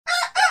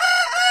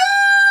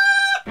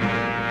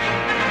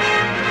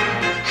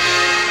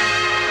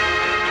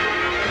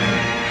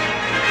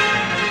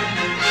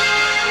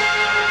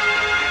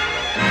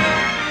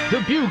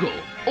Bugle,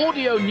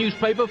 audio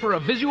newspaper for a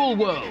visual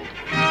world.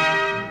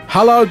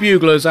 Hello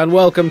Buglers, and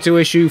welcome to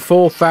issue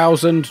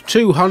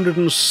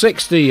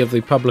 4260 of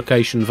the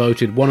publication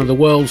voted one of the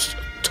world's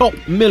top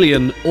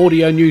million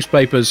audio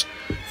newspapers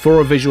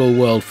for a visual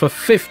world for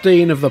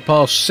 15 of the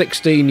past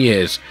 16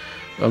 years.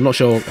 I'm not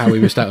sure how we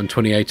missed out in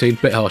 2018.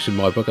 Bit harsh in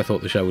my book. I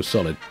thought the show was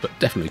solid, but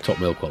definitely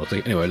top mill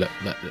quality. Anyway,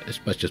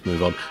 let's just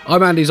move on.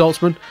 I'm Andy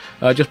Zaltzman,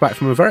 just back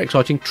from a very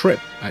exciting trip,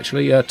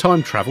 actually,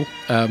 time travel.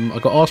 I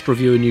got asked to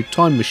review a new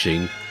time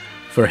machine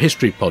for a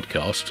history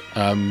podcast.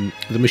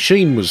 The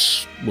machine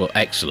was, well,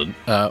 excellent.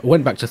 I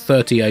went back to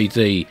 30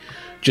 AD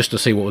just to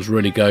see what was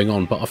really going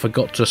on, but I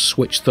forgot to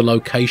switch the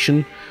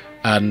location,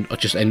 and I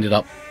just ended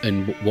up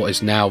in what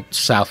is now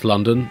South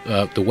London.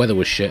 The weather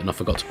was shit, and I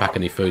forgot to pack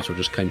any food, so I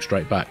just came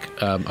straight back.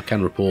 I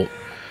can report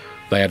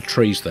they had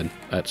trees then.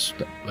 That's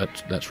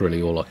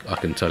really all I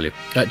can tell you.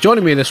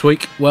 Joining me this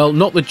week, well,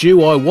 not the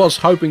Jew I was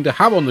hoping to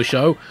have on the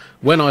show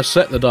when I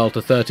set the dial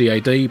to 30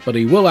 AD, but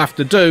he will have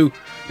to do.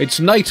 It's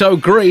Nato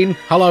Green.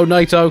 Hello,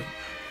 Nato.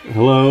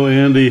 Hello,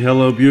 Andy.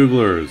 Hello,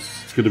 Buglers.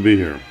 It's good to be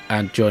here.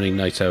 And joining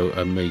Nato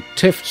and me,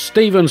 Tiff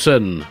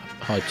Stevenson.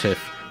 Hi,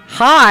 Tiff.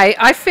 Hi,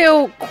 I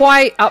feel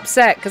quite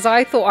upset because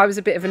I thought I was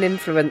a bit of an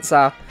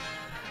influencer,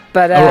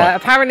 but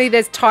apparently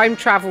there's time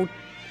travel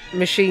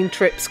machine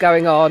trips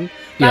going on.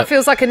 That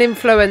feels like an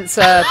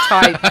influencer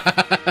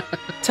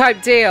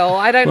type deal.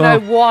 I don't know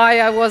why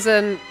I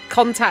wasn't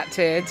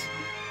contacted.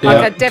 Like,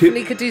 I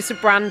definitely could do some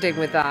branding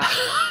with that.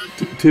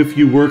 Tiff,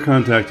 you were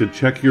contacted.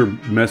 Check your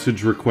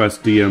message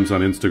request DMs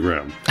on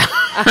Instagram.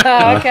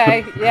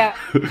 Okay, yeah.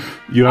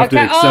 You have to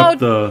accept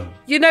the...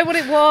 You know what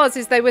it was,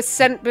 is they were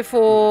sent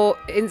before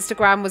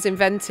Instagram was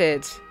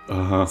invented.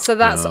 So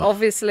that's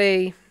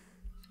obviously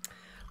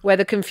where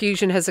the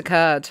confusion has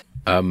occurred.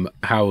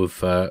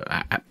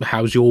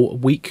 How's your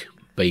week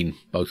been,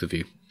 both of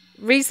you?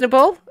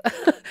 Reasonable.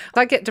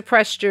 I get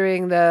depressed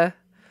during the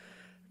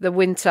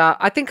winter.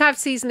 I think I have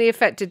seasonally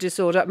affected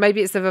disorder.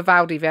 Maybe it's the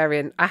Vivaldi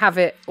variant. I have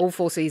it all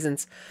 4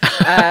 seasons.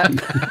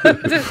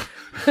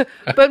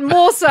 But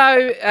more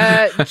so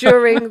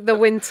during the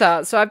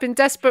winter. So I've been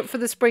desperate for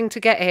the spring to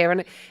get here,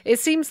 and it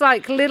seems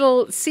like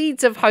little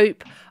seeds of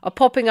hope are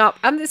popping up.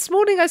 And this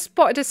morning I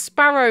spotted a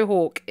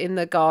sparrowhawk in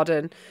the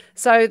garden.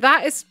 So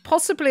that is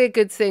possibly a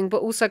good thing,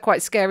 but also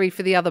quite scary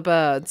for the other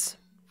birds.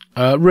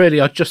 Really,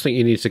 I just think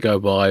you need to go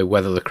by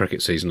whether the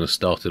cricket season has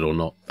started or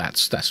not.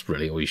 That's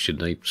really all you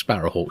should need.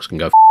 Sparrowhawks can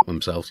go f***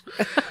 themselves.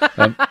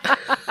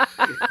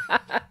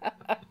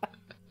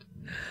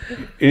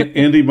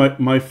 Andy,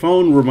 my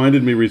phone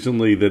reminded me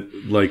recently that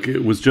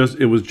it was just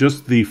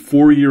the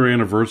 4-year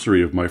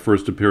anniversary of my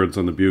first appearance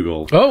on the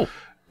Bugle. Oh,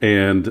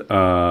 and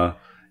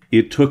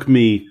it took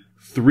me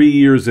 3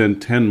 years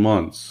and 10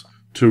 months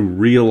to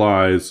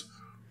realize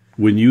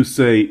when you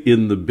say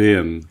 "in the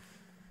bin,"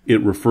 it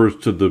refers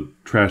to the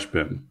trash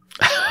bin.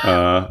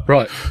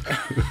 Right.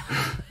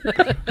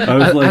 I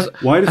was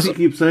like, why does he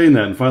keep saying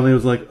that? And finally I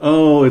was like,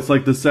 oh, it's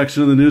like the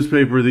section of the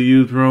newspaper that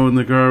you throw in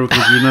the garbage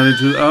because you're not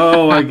interested.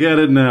 Oh, I get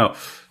it now.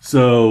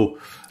 So,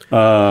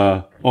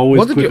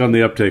 always click on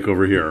the uptake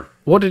over here.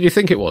 What did you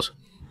think it was?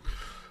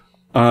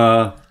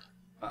 Like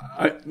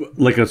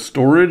a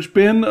storage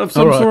bin of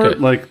some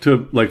sort?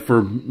 Okay. Like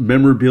for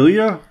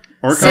memorabilia?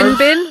 Archives? Sin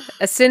bin?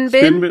 A sin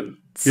bin? Sin bin?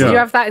 So you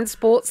have that in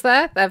sports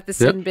there? They have the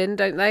sin bin,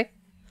 don't they?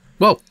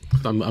 Well,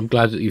 I'm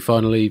glad that you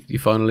finally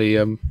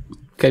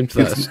came to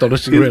that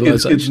astonishing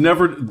realization.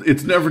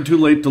 It's never too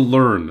late to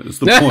learn, is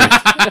the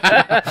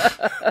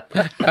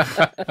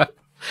point.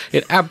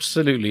 It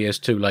absolutely is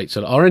too late.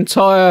 So our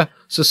entire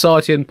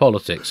society and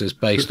politics is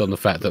based on the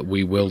fact that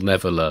we will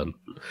never learn.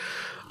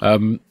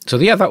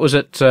 That was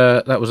at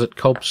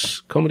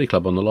Cobb's Comedy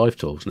Club on the live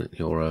tour, wasn't it?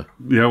 It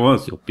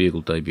was your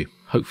Bugle debut.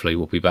 Hopefully,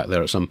 we'll be back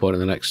there at some point in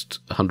the next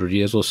 100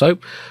 years or so.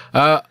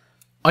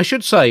 I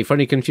should say, for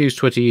any confused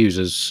Twitter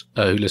users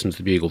who listen to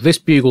the Bugle, this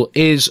Bugle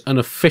is an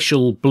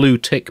official blue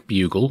tick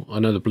Bugle. I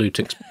know the blue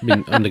tick's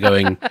been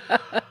undergoing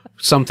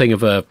something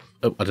of a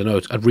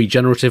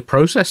regenerative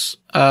process,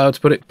 to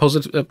put it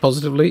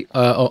positively,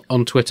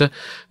 on Twitter.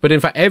 But in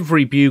fact,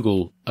 every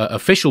Bugle,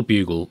 official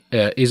Bugle,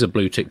 is a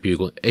blue tick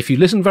Bugle. If you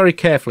listen very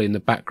carefully in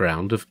the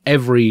background of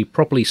every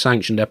properly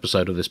sanctioned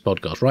episode of this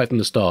podcast, right from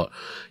the start,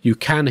 you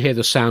can hear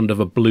the sound of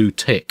a blue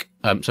tick.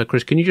 So,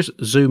 Chris, can you just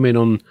zoom in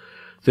on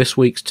this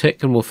week's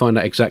tick, and we'll find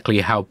out exactly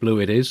how blue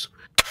it is.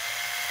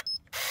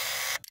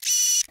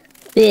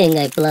 Being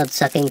a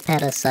blood-sucking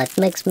parasite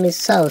makes me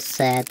so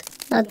sad.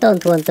 I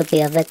don't want to be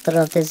a vector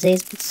of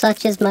disease, but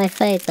such is my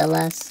fate,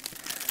 alas.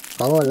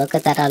 Oh, look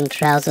at that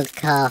untrousered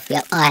calf.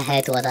 Yeah, I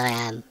hate what I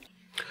am.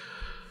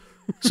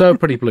 So,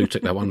 pretty blue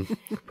tick, that one.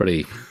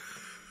 Pretty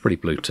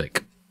blue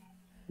tick.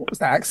 What was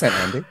that accent,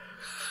 Andy?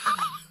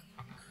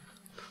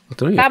 I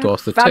don't know, you have to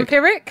ask the tick.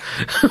 Vampiric?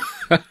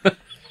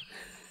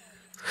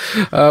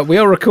 We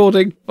are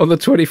recording on the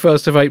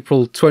 21st of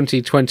April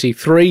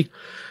 2023.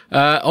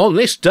 On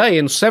this day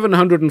in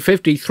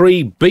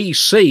 753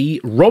 BC,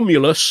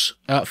 Romulus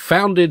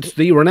founded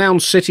the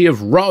renowned city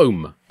of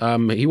Rome.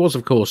 He was,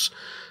 of course,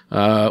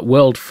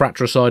 World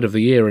Fratricide of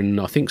the Year in,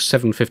 I think,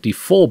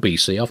 754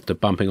 BC, after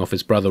bumping off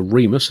his brother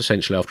Remus,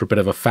 essentially after a bit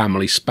of a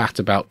family spat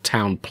about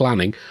town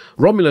planning.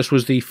 Romulus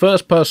was the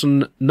first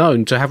person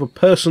known to have a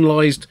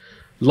personalised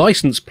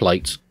licence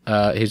plate.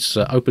 His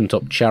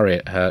open-top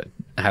chariot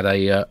had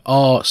a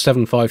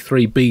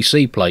R753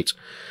 BC plate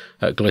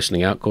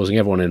glistening out, causing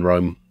everyone in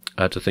Rome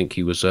to think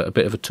he was a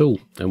bit of a tool,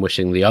 and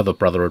wishing the other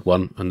brother had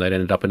won, and they'd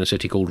ended up in a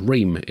city called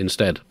Rheims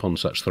instead. Upon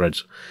such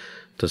threads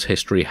does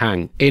history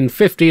hang. In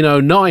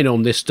 1509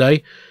 on this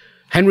day,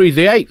 Henry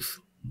VIII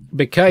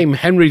became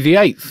Henry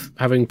VIII,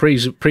 having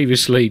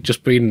previously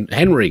just been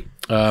Henry.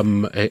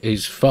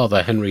 His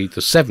father, Henry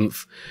VII,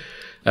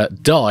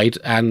 died,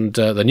 and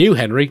the new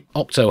Henry,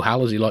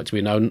 Octohal as he liked to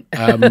be known,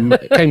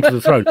 came to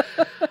the throne.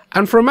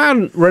 And for a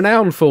man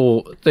renowned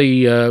for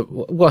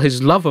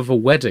his love of a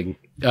wedding,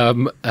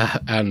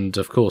 and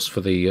of course for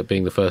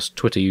being the first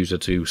Twitter user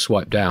to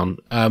swipe down,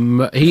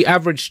 he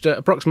averaged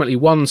approximately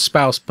one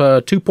spouse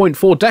per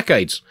 2.4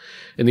 decades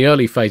in the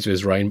early phase of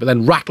his reign, but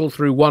then rattled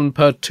through one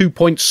per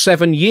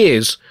 2.7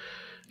 years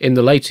in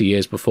the later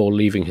years before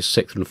leaving his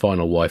sixth and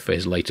final wife for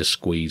his later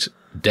squeeze,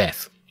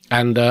 death.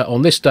 And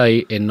on this day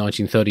in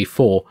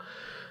 1934,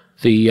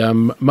 the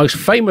most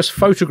famous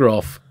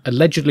photograph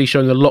allegedly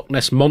showing the Loch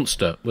Ness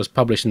Monster was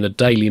published in the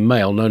Daily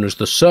Mail, known as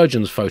the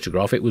Surgeon's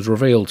Photograph. It was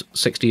revealed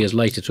 60 years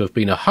later to have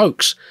been a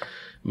hoax,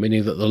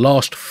 meaning that the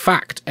last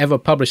fact ever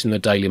published in the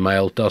Daily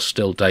Mail does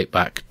still date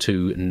back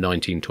to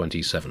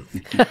 1927.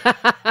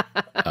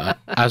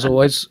 As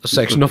always, a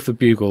section of the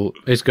Bugle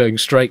is going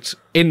straight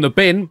in the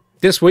bin.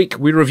 This week,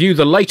 we review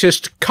the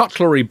latest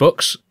cutlery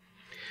books,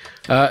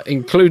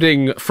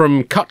 including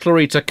From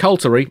Cutlery to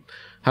Cultery,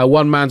 how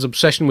one man's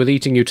obsession with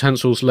eating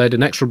utensils led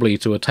inexorably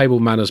to a table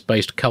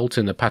manners-based cult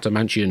in the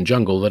Patamanchian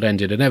jungle that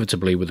ended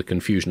inevitably with the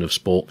confusion of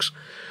sporks.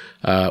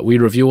 We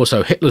review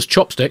also Hitler's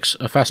Chopsticks,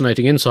 a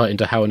fascinating insight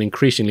into how an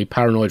increasingly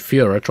paranoid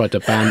Führer tried to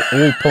ban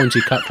all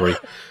pointy cutlery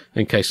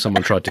in case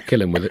someone tried to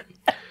kill him with it.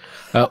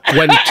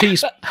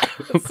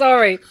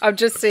 Sorry, I'm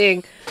just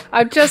seeing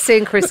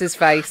Chris's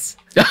face.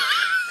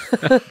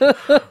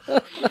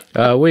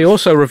 We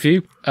also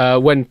review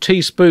When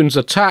Teaspoons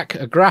Attack,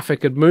 a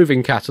graphic and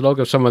moving catalogue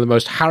of some of the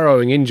most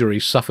harrowing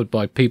injuries suffered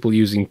by people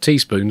using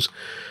teaspoons,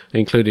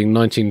 including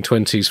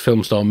 1920s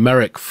film star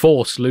Merrick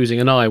Force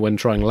losing an eye when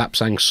trying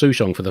Lapsang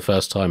Souchong for the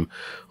first time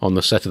on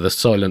the set of the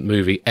silent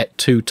movie Et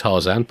Tu,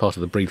 Tarzan, part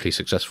of the briefly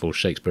successful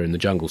Shakespeare in the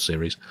Jungle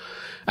series.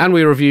 And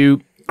we review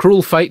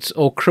Cruel Fate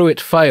or Cruet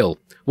Fail.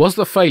 Was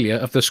the failure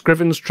of the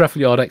Scrivens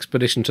Trefljard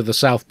expedition to the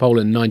South Pole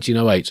in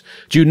 1908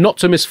 due not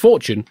to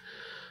misfortune,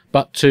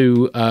 but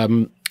to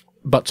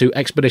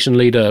expedition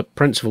leader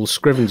Principal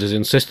Scrivens'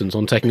 insistence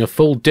on taking a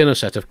full dinner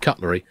set of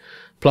cutlery,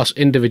 plus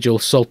individual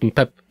salt and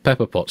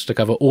pepper pots to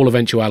cover all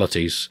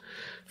eventualities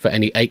for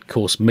any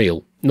 8-course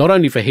meal, not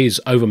only for his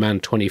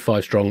overmanned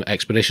 25-strong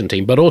expedition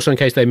team, but also in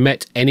case they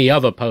met any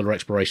other polar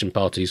exploration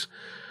parties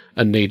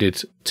and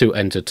needed to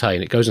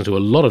entertain. It goes into a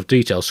lot of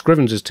detail.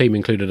 Scrivens' team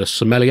included a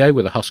sommelier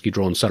with a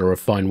husky-drawn cellar of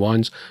fine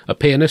wines, a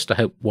pianist to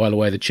help while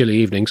away the chilly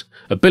evenings,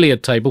 a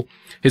billiard table,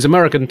 his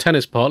American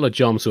tennis partner,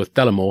 Jarmsworth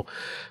Delamore,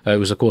 who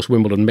was, of course,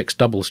 Wimbledon mixed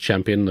doubles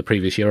champion the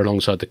previous year,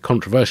 alongside the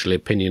controversially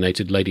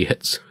opinionated Lady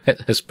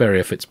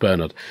Hesperia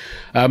Fitzbernard.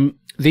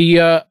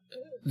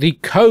 The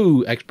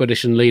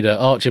co-expedition leader,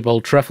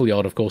 Archibald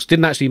Trefljard, of course,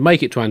 didn't actually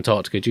make it to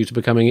Antarctica due to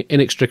becoming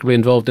inextricably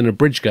involved in a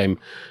bridge game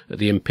at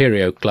the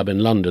Imperio Club in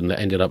London that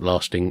ended up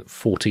lasting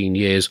 14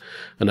 years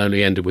and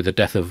only ended with the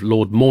death of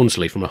Lord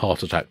Maudsley from a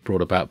heart attack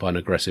brought about by an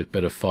aggressive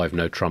bit of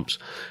 5-no trumps.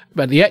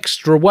 But the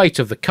extra weight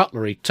of the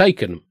cutlery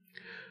taken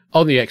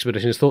on the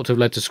expedition is thought to have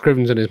led to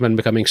Scrivens and his men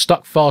becoming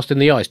stuck fast in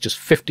the ice just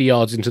 50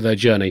 yards into their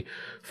journey,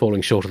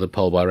 falling short of the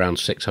pole by around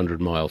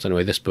 600 miles.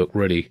 Anyway, this book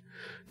really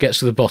gets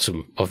to the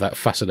bottom of that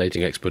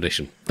fascinating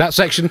expedition. That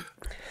section,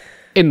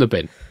 in the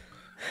bin.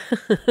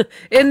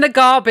 In the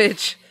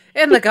garbage.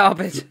 In the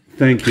garbage.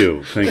 Thank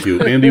you. Thank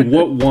you. Andy,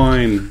 what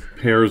wine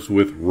pairs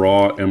with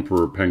raw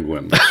emperor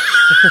penguin?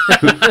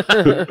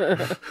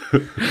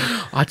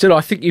 I don't know.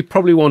 I think you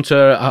probably want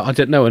an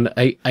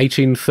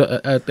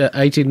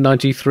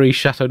 1893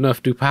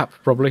 Chateauneuf du Pape,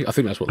 probably. I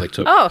think that's what they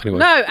took. Oh, anyway.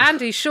 No,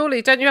 Andy,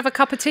 surely don't you have a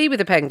cup of tea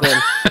with a penguin?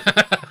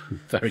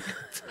 Very good.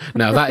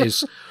 Now, that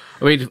is...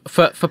 I mean,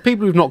 for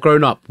people who've not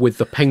grown up with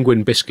the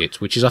penguin biscuit,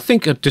 which is, I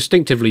think, a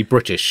distinctively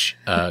British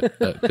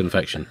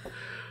confection,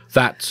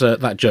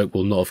 that joke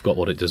will not have got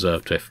what it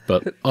deserved, Tiff.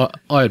 But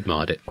I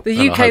admired it.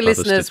 The UK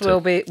listeners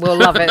will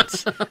love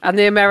it, and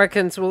the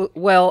Americans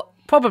will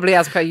probably,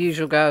 as per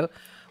usual, go,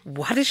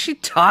 "What is she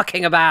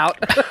talking about?"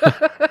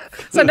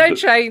 So no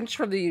change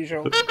from the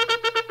usual.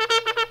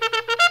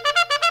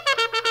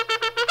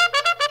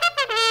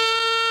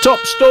 Top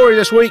story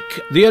this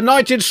week, the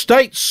United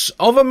States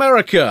of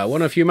America,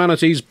 one of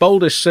humanity's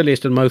boldest,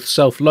 silliest and most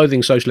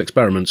self-loathing social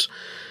experiments,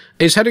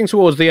 is heading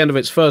towards the end of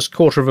its first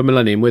quarter of a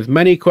millennium with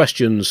many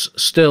questions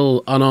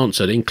still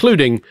unanswered,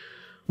 including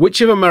which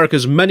of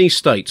America's many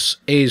states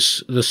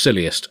is the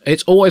silliest.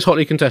 It's always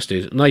hotly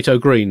contested. Nato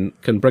Green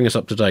can bring us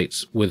up to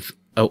date with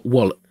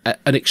an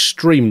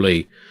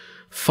extremely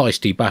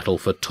feisty battle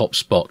for top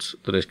spot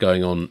that is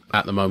going on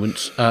at the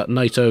moment.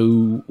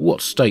 NATO,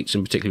 what states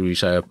in particular would you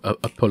say are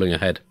pulling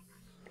ahead?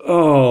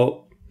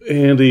 Oh,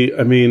 Andy,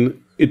 I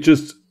mean,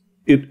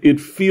 it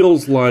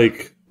feels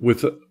like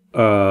with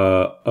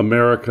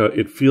America,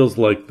 it feels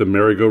like the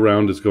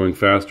merry-go-round is going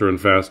faster and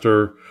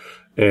faster,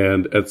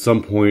 and at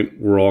some point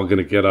we're all going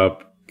to get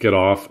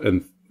off,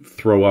 and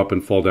throw up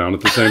and fall down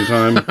at the same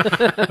time.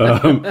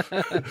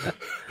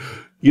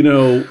 You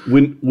know,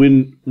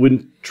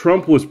 when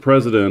Trump was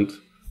president,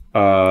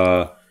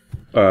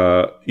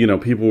 you know,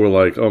 people were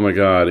like, "Oh my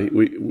God,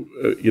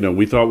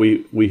 we thought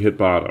we hit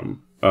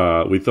bottom.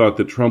 We thought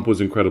that Trump was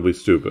incredibly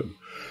stupid."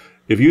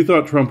 If you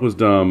thought Trump was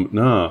dumb,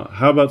 nah.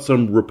 How about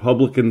some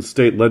Republican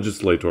state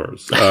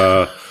legislators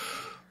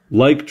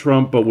like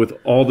Trump, but with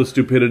all the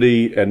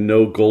stupidity and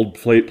no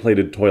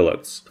gold-plated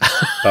toilets?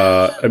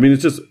 I mean,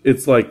 it's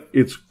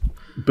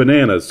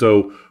bananas.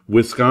 So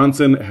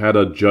Wisconsin had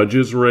a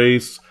judge's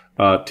race,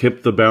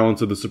 tipped the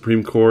balance of the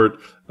Supreme Court.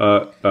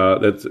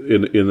 That's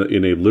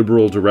in a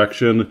liberal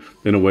direction,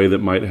 in a way that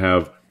might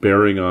have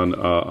bearing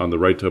on the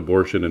right to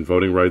abortion and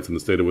voting rights in the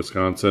state of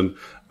Wisconsin.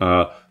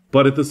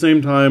 But at the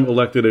same time,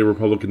 elected a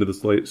Republican to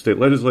the state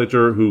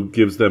legislature who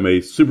gives them a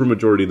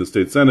supermajority in the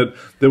state Senate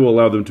that will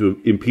allow them to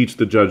impeach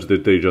the judge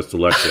that they just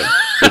elected.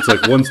 It's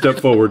like one step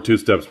forward, two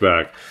steps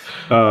back.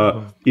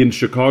 In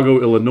Chicago,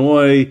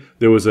 Illinois,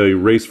 there was a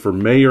race for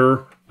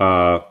mayor.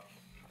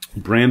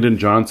 Brandon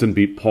Johnson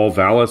beat Paul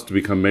Vallis to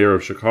become mayor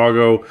of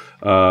Chicago.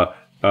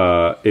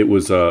 It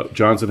was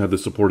Johnson had the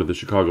support of the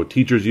Chicago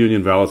Teachers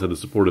Union. Vallis had the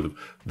support of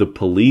the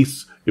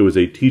police. It was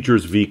a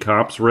teachers v.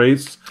 cops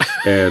race,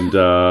 and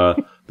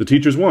the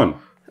teachers won.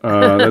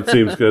 That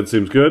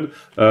seems good.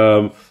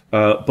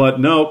 But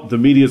no, the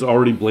media is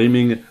already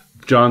blaming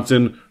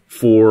Johnson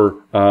for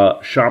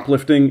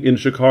shoplifting in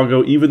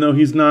Chicago, even though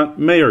he's not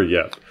mayor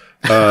yet.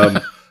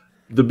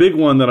 The big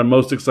one that I'm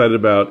most excited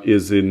about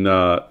is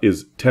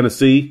is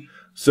Tennessee.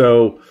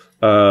 So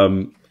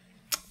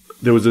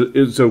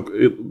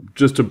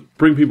just to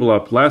bring people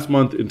up, last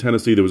month in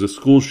Tennessee there was a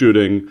school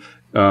shooting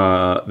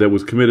that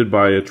was committed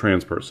by a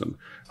trans person.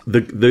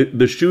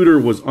 The shooter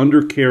was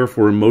under care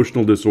for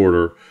emotional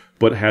disorder,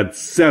 but had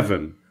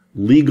 7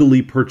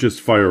 legally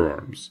purchased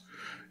firearms.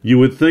 You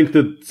would think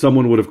that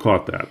someone would have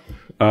caught that.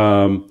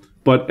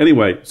 But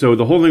anyway, so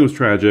the whole thing was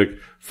tragic.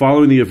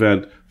 Following the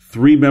event,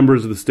 3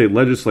 members of the state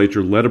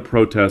legislature led a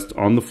protest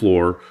on the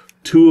floor.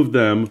 2 of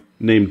them,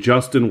 named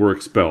Justin, were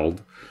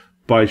expelled.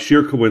 By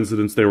sheer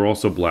coincidence, they were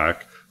also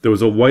black. There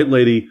was a white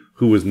lady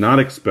who was not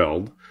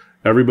expelled.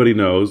 Everybody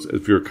knows,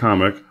 if you're a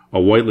comic, a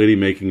white lady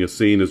making a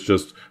scene is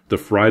just the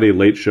Friday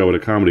late show at a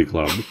comedy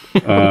club.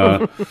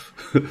 The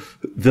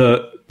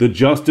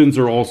Justins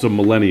are also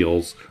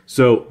millennials.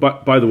 So,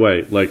 by the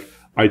way, like,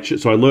 I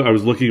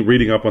was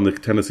reading up on the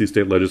Tennessee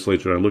state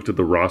legislature, and I looked at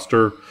the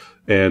roster,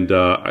 and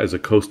as a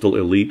coastal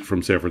elite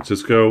from San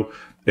Francisco,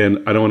 and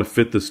I don't want to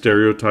fit the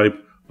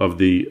stereotype of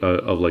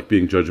like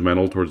being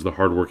judgmental towards the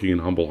hardworking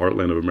and humble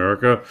heartland of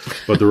America,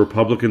 but the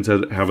Republicans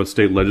have a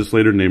state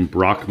legislator named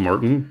Brock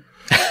Martin,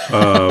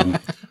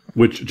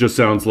 which just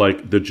sounds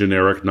like the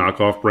generic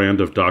knockoff brand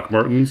of Doc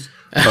Martens.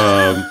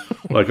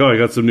 Like, oh, I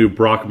got some new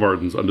Brock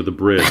Martens under the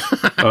bridge.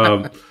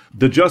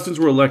 The Justins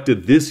were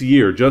elected this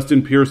year.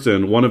 Justin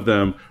Pearson, one of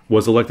them,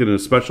 was elected in a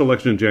special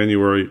election in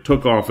January,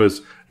 took office,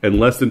 and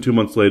less than 2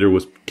 months later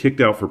was kicked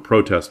out for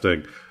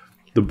protesting.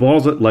 The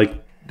balls,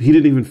 like, he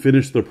didn't even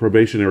finish the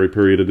probationary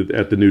period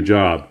at the new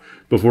job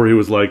before he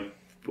was like,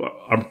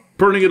 I'm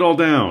burning it all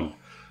down.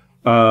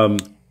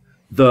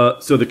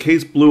 So the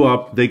case blew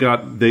up.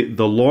 The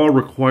law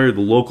required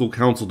the local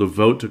council to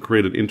vote to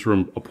create an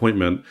interim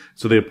appointment.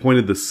 So they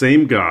appointed the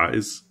same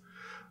guys.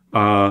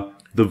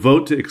 The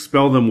vote to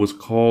expel them was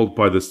called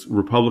by this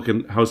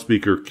Republican House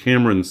Speaker,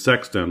 Cameron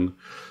Sexton,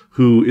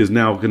 who is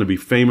now going to be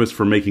famous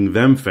for making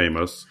them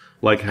famous,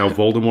 like how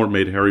Voldemort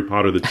made Harry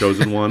Potter the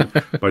chosen one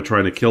by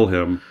trying to kill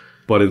him.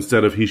 But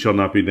instead of he shall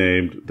not be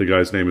named, the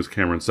guy's name is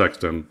Cameron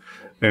Sexton.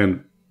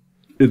 And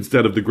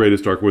instead of the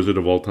greatest dark wizard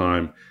of all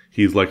time,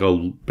 he's like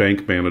a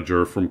bank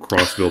manager from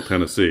Crossville,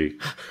 Tennessee,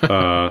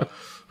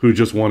 who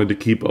just wanted to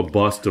keep a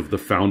bust of the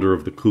founder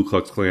of the Ku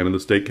Klux Klan in the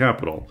state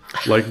capitol,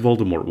 like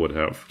Voldemort would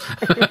have.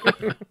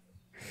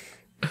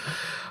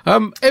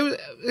 It was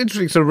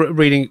interesting sort of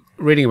reading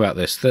about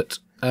this, that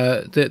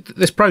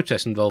this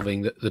protest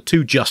involving the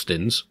 2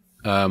 Justins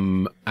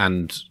and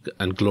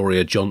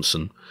Gloria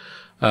Johnson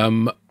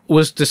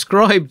was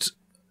described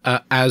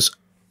as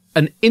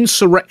an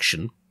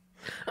insurrection,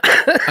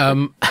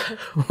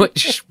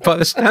 which, by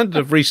the standard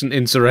of recent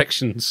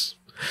insurrections,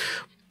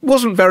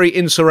 wasn't very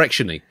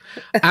insurrection-y.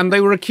 And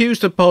they were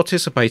accused of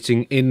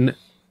participating in,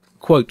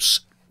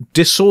 quotes,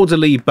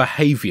 disorderly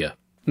behaviour.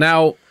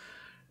 Now,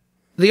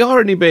 the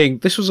irony being,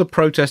 this was a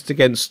protest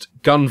against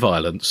gun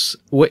violence,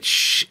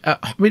 which,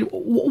 I mean,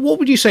 what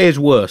would you say is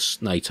worse,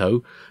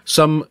 NATO?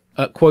 Some,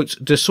 quotes,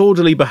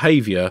 disorderly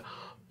behaviour,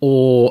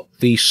 or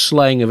the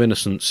slaying of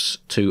innocents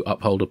to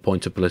uphold a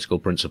point of political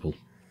principle?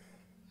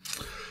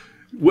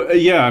 Well,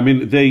 yeah, I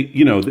mean,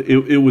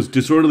 it was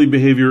disorderly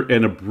behavior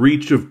and a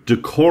breach of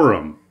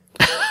decorum.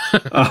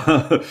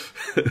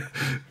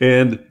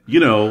 And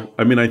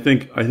I mean, I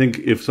think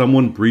if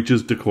someone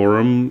breaches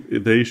decorum,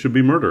 they should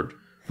be murdered.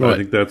 Right. I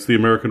think that's the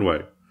American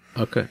way.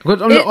 Okay.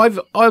 I've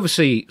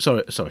obviously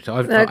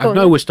I've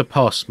noticed to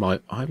pass my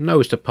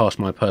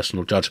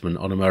personal judgment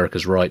on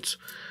America's rights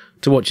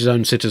to watch his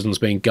own citizens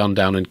being gunned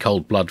down in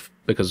cold blood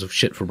because of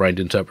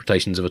shit-for-brained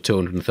interpretations of a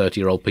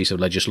 230-year-old piece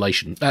of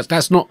legislation.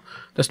 That's not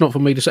for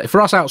me to say.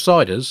 For us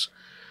outsiders,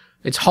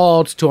 it's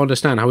hard to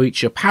understand how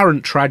each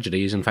apparent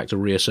tragedy is in fact a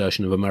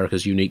reassertion of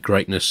America's unique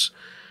greatness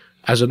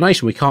as a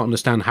nation. We can't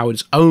understand how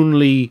it's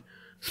only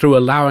through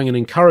allowing and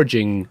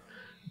encouraging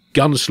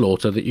gun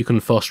slaughter that you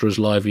can foster as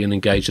lively and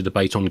engaged a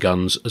debate on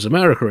guns as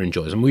America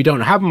enjoys. And we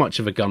don't have much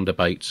of a gun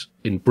debate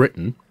in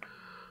Britain.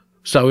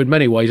 So in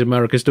many ways,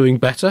 America's doing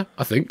better,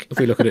 I think, if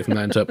we look at it from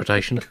that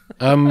interpretation.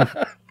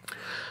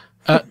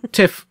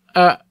 Tiff,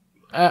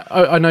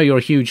 I know you're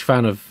a huge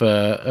fan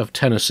of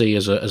Tennessee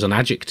as an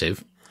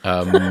adjective.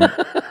 But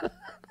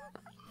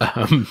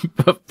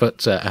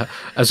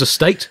as a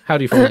state, how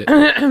do you find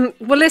it?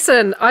 Well,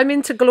 listen, I'm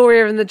into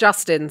Gloria and the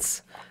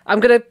Justins. I'm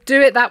going to do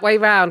it that way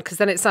round because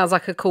then it sounds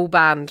like a cool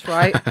band,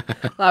 right?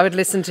 I would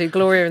listen to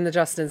Gloria and the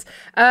Justins.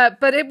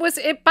 But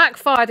it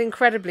backfired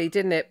incredibly,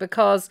 didn't it?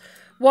 Because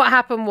what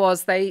happened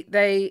was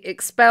they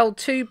expelled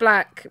 2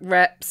 black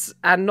reps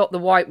and not the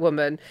white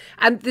woman.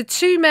 And the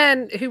 2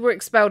 men who were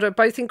expelled are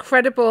both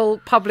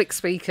incredible public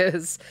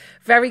speakers,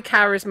 very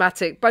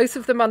charismatic, both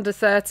of them under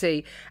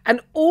 30.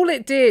 And all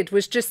it did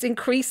was just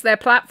increase their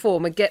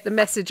platform and get the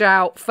message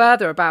out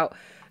further about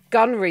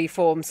gun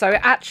reform. So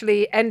it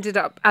actually ended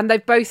up, and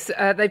they've both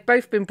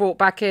been brought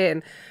back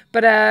in.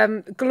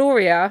 But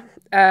Gloria,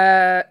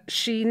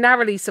 she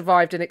narrowly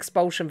survived an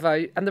expulsion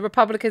vote, and the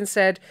Republicans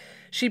said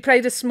she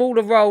played a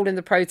smaller role in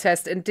the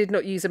protest and did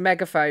not use a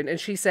megaphone. And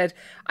she said,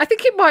 I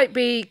think it might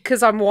be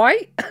because I'm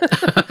white. But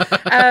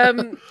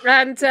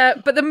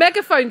the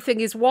megaphone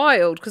thing is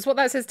wild, because what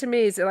that says to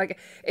me is like,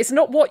 it's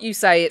not what you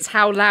say, it's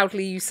how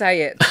loudly you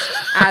say it.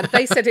 And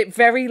they said it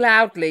very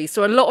loudly,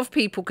 so a lot of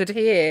people could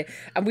hear,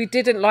 and we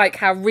didn't like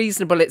how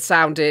reasonable it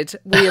sounded.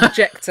 We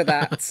object to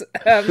that.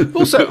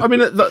 Also, I mean,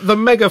 the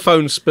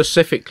megaphone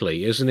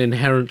specifically is an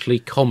inherently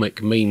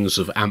comic means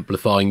of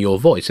amplifying your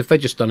voice. If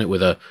they'd just done it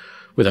with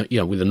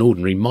an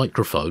ordinary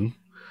microphone,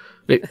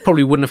 it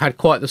probably wouldn't have had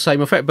quite the same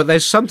effect. But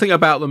there's something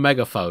about the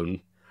megaphone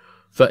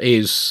that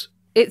is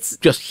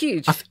just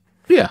huge.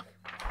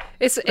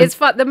 It's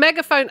fun. The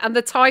megaphone and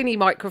the tiny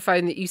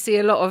microphone that you see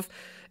a lot of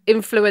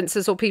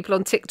influencers or people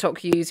on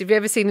TikTok use. Have you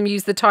ever seen them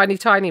use the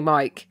tiny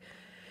mic?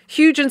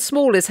 Huge and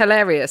small is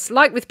hilarious,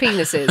 like with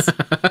penises.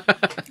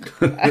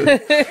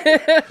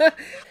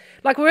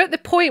 Like, we're at the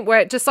point where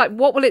it just like,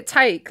 what will it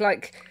take?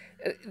 Like,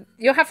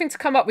 you're having to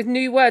come up with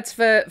new words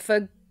for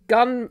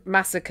gun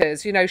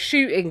massacres,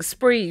 shooting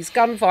sprees,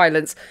 gun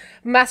violence,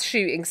 mass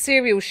shooting,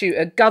 serial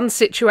shooter, gun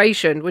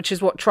situation, which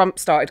is what Trump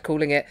started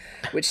calling it,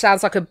 which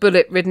sounds like a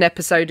bullet-ridden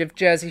episode of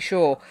Jersey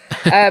Shore.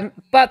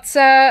 But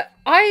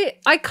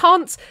I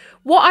can't.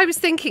 What I was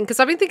thinking, because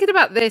I've been thinking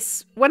about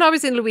this, when I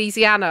was in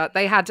Louisiana,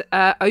 they had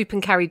open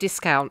carry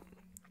discount,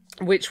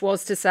 which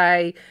was to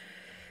say,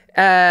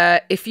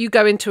 if you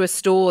go into a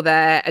store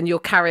there and you're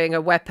carrying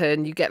a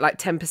weapon, you get like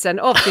 10%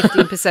 off,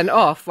 15%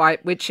 off,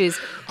 right? Which is,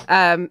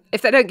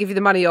 if they don't give you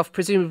the money off,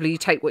 presumably you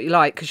take what you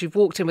like because you've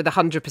walked in with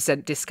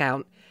 100%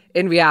 discount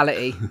in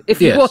reality,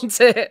 if you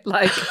want it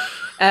like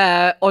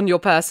on your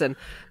person.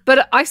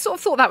 But I sort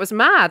of thought that was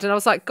mad. And I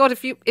was like, God,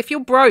 if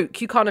you're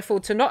broke, you can't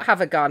afford to not have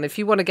a gun if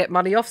you want to get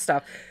money off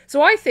stuff.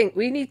 So I think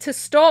we need to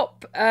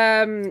stop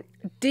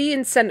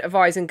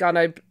de-incentivizing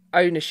gun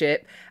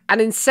ownership and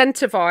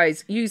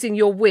incentivize using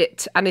your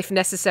wit and, if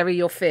necessary,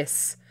 your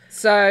fists.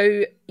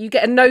 So you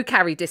get a no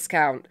carry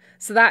discount.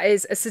 So that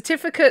is a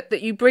certificate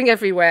that you bring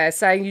everywhere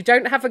saying you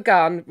don't have a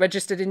gun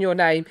registered in your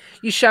name.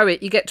 You show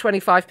it, you get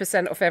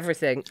 25% off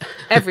everything,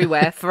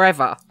 everywhere,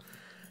 forever.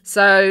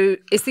 So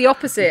it's the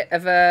opposite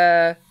of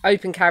a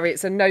open carry.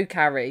 It's a no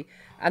carry.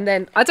 And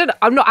then, I don't know,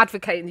 I'm not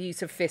advocating the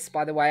use of fists,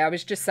 by the way. I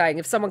was just saying,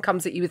 if someone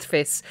comes at you with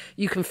fists,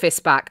 you can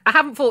fist back. I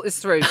haven't thought this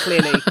through,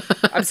 clearly.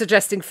 I'm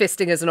suggesting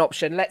fisting as an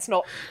option. Let's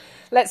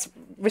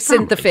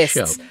rescind the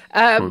fists.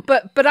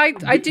 But I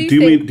do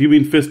think... Do you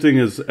mean fisting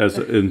as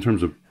in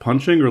terms of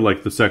punching or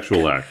like the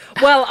sexual act?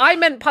 Well, I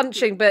meant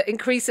punching, but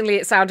increasingly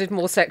it sounded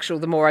more sexual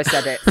the more I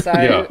said it. So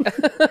yeah.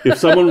 If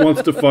someone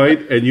wants to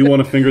fight and you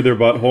want to finger their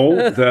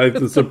butthole,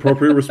 that's an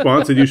appropriate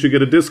response, and you should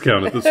get a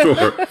discount at the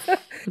store.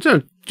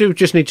 Do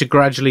just need to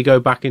gradually go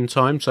back in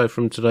time. So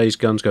from today's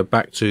guns, go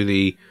back to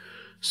the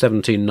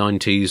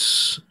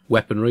 1790s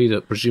weaponry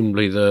that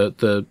presumably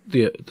the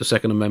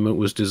Second Amendment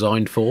was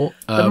designed for.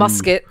 The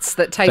muskets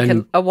that take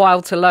a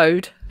while to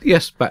load.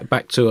 Yes,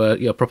 back to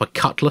a proper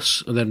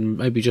cutlass, and then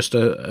maybe just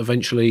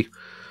eventually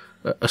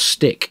a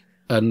stick.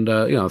 And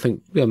I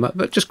think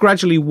just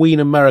gradually wean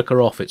America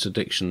off its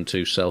addiction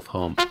to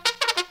self-harm.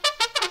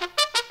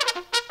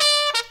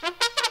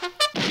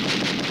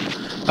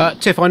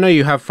 Tiff, I know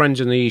you have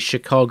friends in the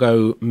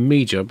Chicago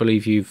media. I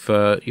believe you've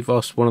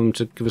asked one of them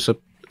to give us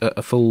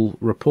a full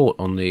report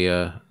on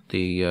the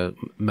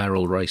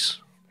mayoral race.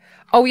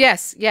 Oh,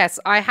 yes.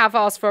 I have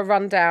asked for a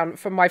rundown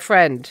from my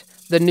friend,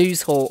 the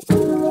News Hawk.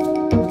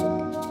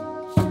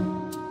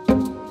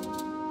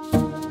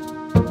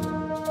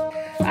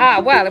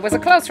 Well, it was a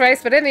close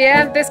race, but in the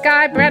end, this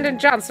guy, Brandon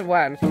Johnson,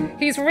 won.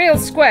 He's real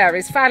square.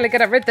 He's finally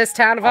going to rid this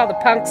town of all the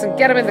punks and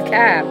get them in the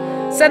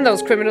can. Send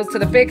those criminals to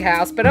the big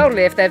house, but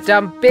only if they've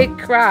done big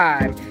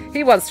crime.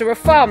 He wants to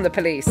reform the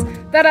police.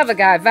 That other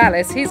guy,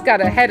 Vallis, he's got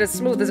a head as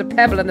smooth as a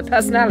pebble and the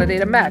personality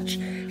to match.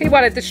 He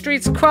wanted the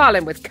streets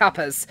crawling with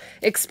coppers.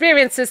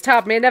 Experience has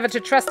taught me never to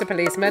trust a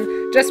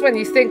policeman. Just when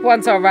you think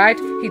one's all right,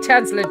 he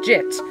turns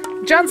legit.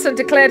 Johnson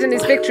declared in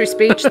his victory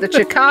speech that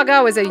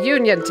Chicago is a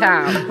union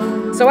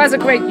town. So as a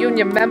great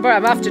union member,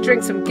 I'm off to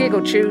drink some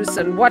giggle juice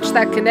and watch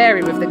that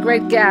canary with the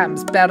great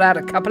gams belt out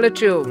a couple of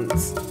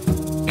tunes.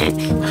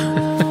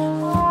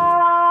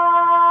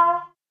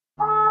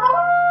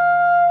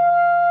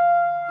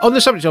 On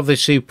the subject of the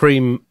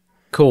Supreme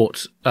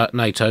Court,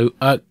 NATO,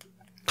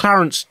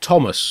 Clarence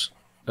Thomas,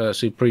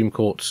 Supreme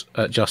Court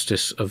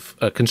Justice of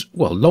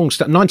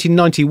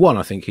 1991,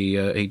 I think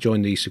he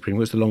joined the Supreme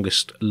Court. It's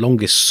the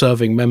longest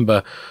serving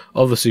member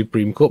of the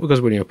Supreme Court,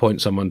 because when you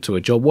appoint someone to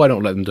a job, why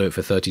not let them do it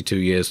for 32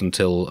 years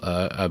until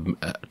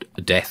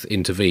death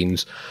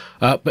intervenes?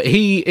 But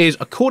he is,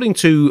 according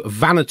to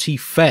Vanity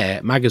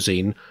Fair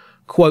magazine,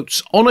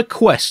 quotes, on a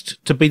quest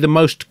to be the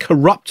most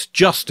corrupt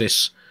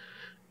justice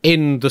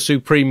in the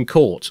Supreme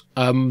Court,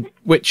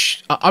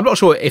 which I'm not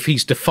sure if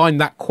he's defined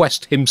that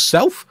quest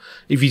himself,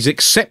 if he's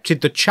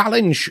accepted the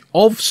challenge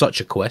of such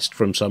a quest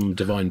from some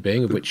divine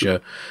being, of which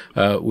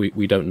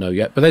we don't know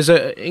yet. But there's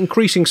an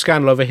increasing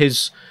scandal over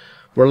his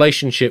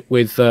relationship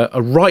with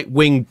a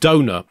right-wing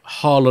donor,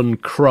 Harlan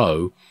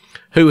Crow,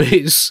 who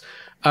is,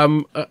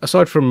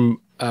 aside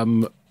from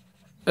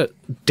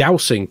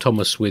dousing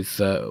Thomas with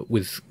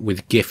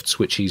gifts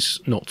which he's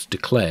not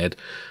declared,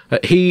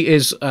 he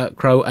is,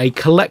 Crow, a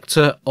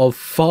collector of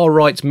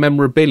far-right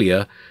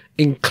memorabilia,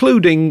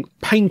 including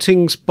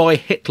paintings by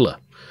Hitler.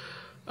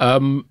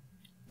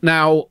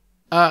 Now,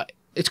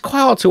 it's quite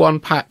hard to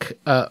unpack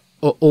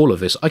all of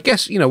this. I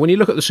guess, when you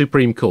look at the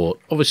Supreme Court,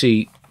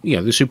 obviously,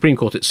 the Supreme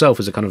Court itself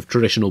is a kind of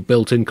traditional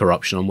built-in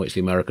corruption on which the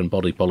American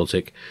body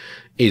politic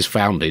is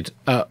founded.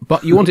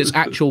 But you want its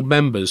actual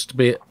members to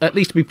be, at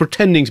least to be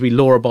pretending to be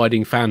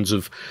law-abiding fans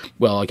of,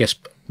 well, I guess,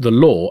 the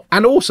law,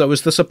 and also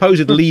as the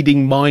supposed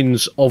leading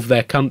minds of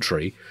their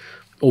country,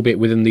 albeit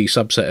within the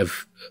subset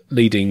of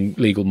leading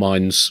legal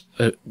minds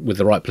with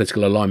the right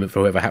political alignment for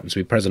whoever happens to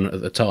be president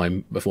at the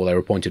time before they're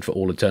appointed for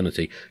all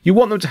eternity. You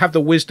want them to have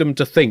the wisdom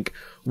to think,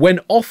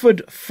 when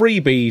offered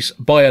freebies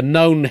by a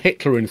known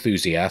Hitler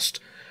enthusiast,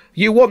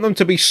 you want them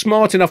to be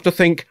smart enough to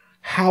think,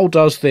 how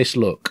does this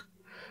look?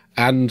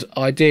 And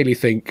ideally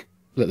think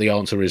that the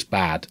answer is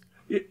bad.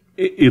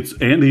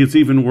 It's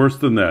even worse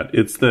than that.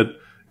 It's that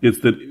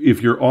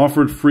if you're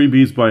offered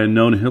freebies by a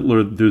known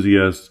Hitler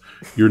enthusiast,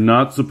 you're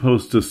not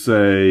supposed to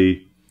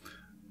say,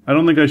 I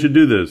don't think I should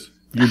do this.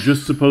 You're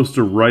just supposed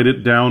to write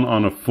it down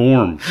on a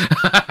form.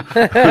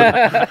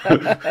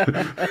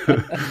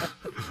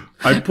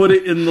 I put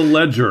it in the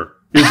ledger.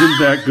 Isn't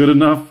that good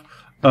enough?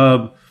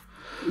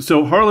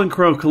 So Harlan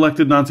Crow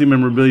collected Nazi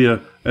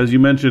memorabilia, as you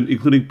mentioned,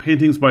 including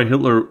paintings by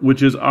Hitler,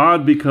 which is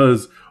odd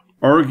because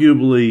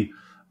arguably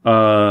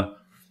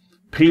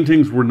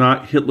paintings were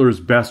not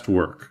Hitler's best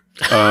work.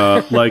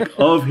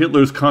 Of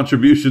Hitler's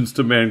contributions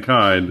to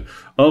mankind,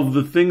 of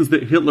the things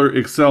that Hitler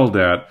excelled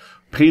at,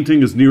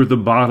 painting is near the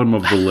bottom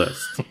of the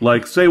list.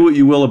 Say what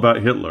you will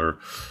about Hitler,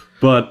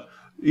 but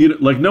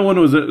no one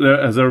has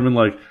ever been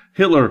like,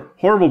 Hitler,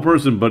 horrible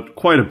person, but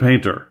quite a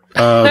painter.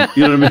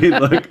 You know what I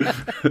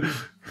mean?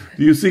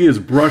 You see his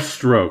brush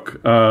stroke.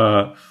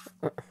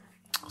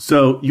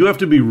 So you have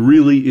to be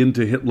really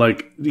into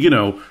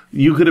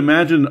you could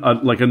imagine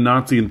a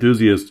Nazi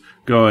enthusiast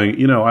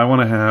going, I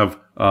want to have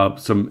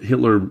some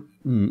Hitler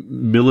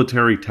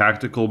military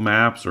tactical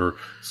maps or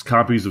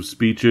copies of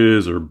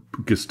speeches or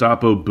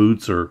Gestapo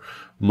boots or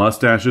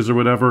mustaches or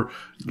whatever.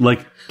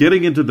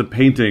 Getting into the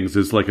paintings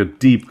is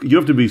you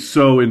have to be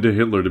so into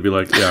Hitler to be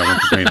like, yeah, I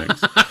want the paintings.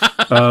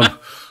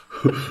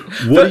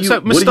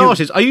 So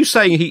moustaches, are you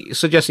saying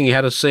suggesting he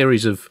had a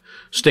series of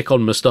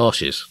stick-on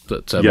moustaches?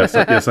 Yes,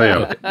 I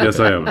am. Yes,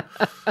 I am.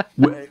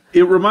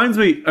 It reminds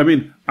me,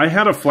 I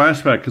had a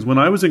flashback because when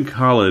I was in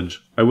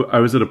college, I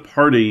was at a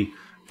party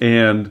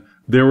and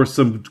there were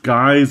some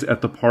guys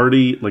at the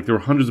party, there were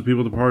hundreds of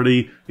people at the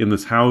party in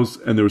this house,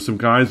 and there were some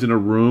guys in a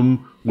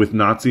room with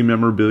Nazi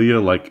memorabilia,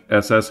 like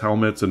SS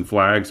helmets and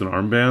flags and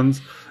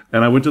armbands.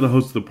 And I went to the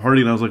host of the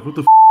party and I was like, what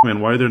the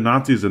man, why are there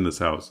Nazis in this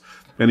house?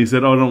 And he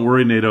said, oh, don't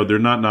worry, NATO, they're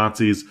not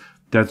Nazis.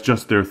 That's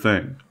just their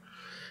thing.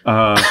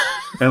 And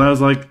I was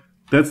like,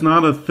 that's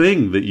not a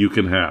thing that you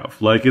can have.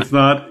 It's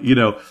not,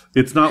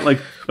 it's not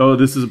like, oh,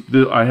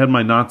 I had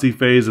my Nazi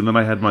phase and then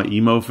I had my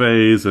emo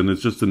phase and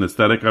it's just an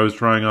aesthetic I was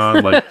trying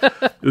on.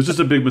 It was just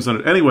a big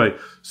misunderstanding. Anyway,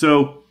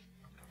 so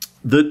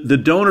the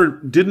donor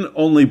didn't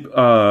only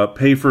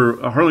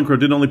Harlan Crow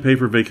didn't only pay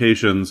for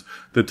vacations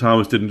that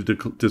Thomas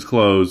didn't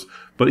disclose,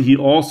 but he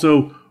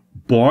also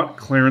bought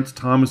Clarence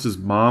Thomas's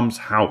mom's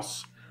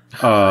house.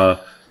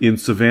 in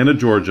Savannah,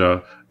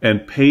 Georgia,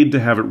 and paid to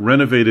have it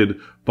renovated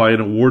by an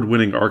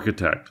award-winning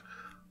architect.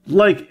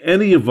 Like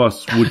any of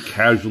us would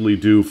casually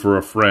do for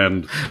a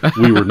friend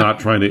we were not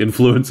trying to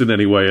influence in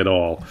any way at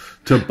all,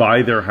 to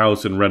buy their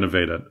house and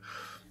renovate it.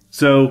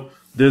 So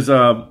there's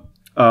a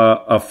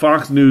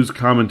Fox News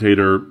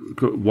commentator,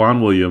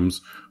 Juan Williams,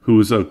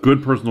 who's a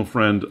good personal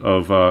friend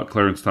of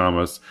Clarence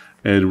Thomas,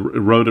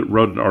 and wrote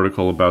an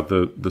article about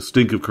the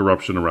stink of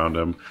corruption around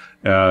him,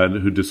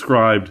 and who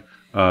described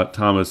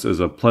Thomas as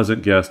a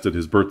pleasant guest at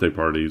his birthday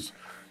parties.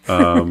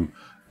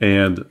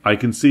 And I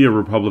can see a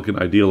Republican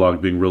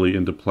ideologue being really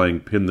into playing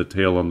pin the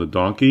tail on the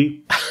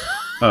donkey.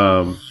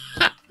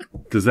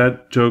 Does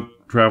that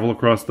joke travel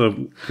across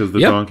because the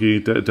donkey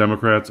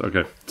Democrats?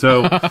 Okay.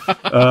 So,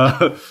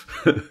 I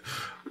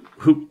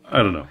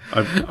don't know.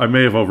 I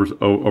may have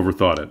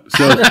overthought it.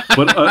 So,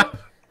 but,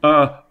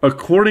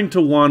 according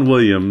to Juan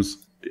Williams,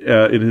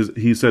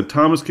 he said,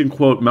 Thomas can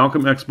quote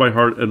Malcolm X by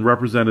heart and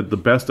represented the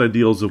best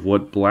ideals of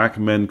what black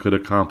men could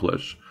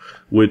accomplish,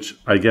 which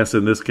I guess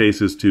in this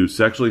case is to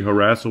sexually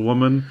harass a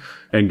woman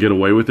and get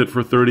away with it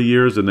for 30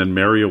 years and then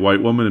marry a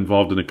white woman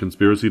involved in a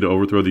conspiracy to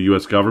overthrow the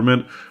U.S.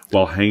 government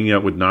while hanging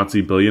out with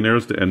Nazi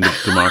billionaires to end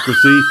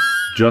democracy,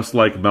 just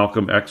like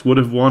Malcolm X would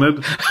have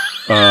wanted.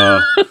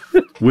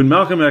 When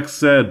Malcolm X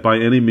said, by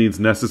any means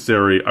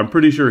necessary, I'm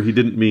pretty sure he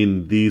didn't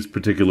mean these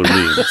particular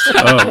means.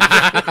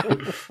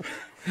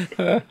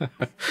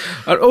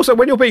 Also,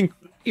 when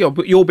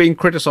you're being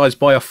criticised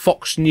by a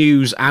Fox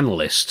News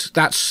analyst,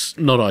 that's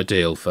not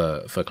ideal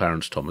for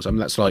Clarence Thomas. I mean,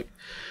 that's like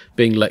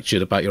being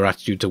lectured about your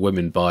attitude to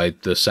women by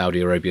the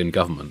Saudi Arabian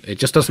government. It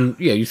just doesn't,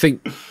 you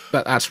think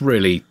that's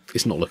really,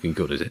 it's not looking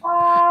good, is it?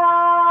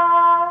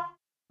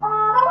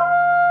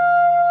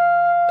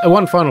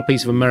 One final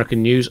piece of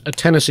American news. A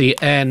Tennessee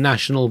Air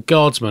National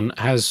Guardsman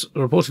has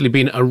reportedly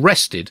been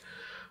arrested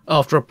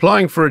after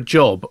applying for a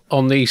job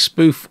on the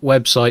spoof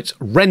website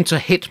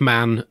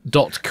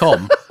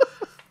rentahitman.com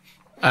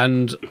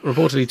and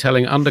reportedly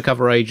telling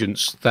undercover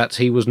agents that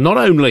he was not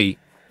only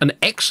an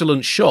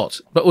excellent shot,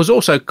 but was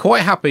also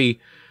quite happy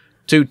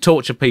to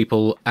torture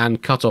people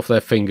and cut off their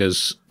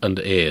fingers and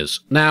ears.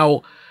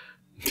 Now,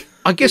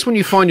 I guess when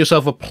you find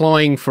yourself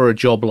applying for a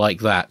job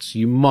like that,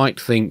 you might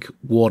think,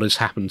 what has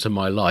happened to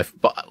my life?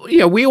 But,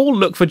 we all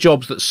look for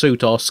jobs that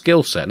suit our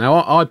skill set.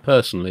 Now, I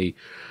personally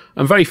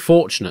am very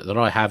fortunate that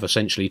I have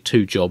essentially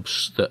two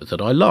jobs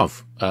that I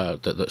love,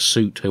 that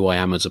suit who I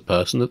am as a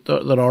person,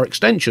 that are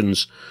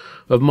extensions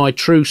of my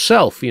true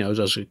self.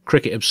 As a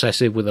cricket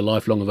obsessive with a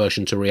lifelong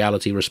aversion to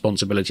reality,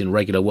 responsibility and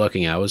regular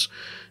working hours,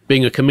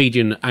 being a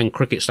comedian and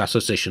cricket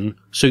statistician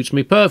suits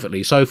me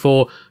perfectly. So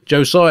for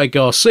Josiah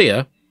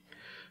Garcia,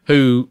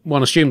 who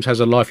one assumes has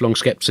a lifelong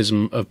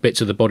scepticism of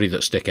bits of the body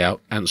that stick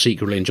out and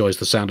secretly enjoys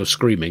the sound of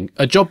screaming,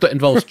 a job that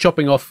involves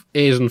chopping off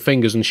ears and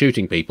fingers and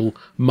shooting people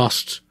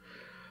must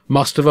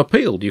have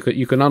appealed.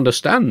 You can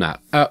understand that.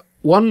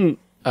 One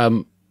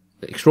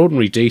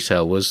extraordinary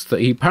detail was that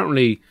he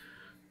apparently,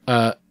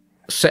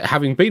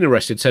 having been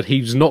arrested, said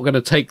he's not going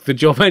to take the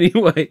job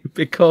anyway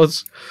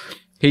because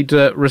he'd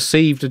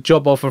received a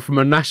job offer from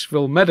a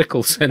Nashville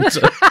medical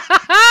centre.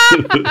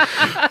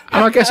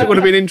 And I guess it would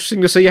have been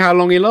interesting to see how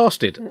long he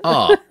lasted.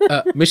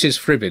 Mrs.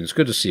 Fribbins,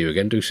 good to see you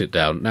again. Do sit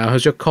down. Now,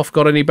 has your cough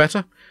got any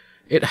better?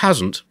 It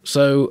hasn't.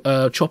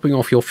 So chopping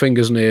off your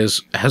fingers and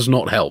ears has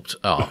not helped.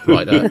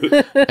 Right.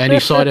 Any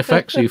side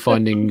effects? Are you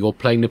finding you're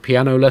playing the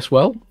piano less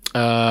well?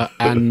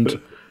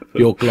 And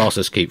your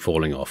glasses keep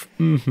falling off.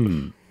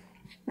 Mm-hmm.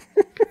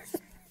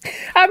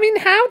 I mean,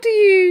 how do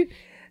you...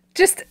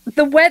 Just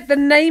the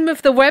name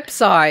of the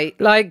website,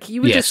 like,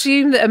 you would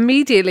assume that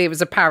immediately it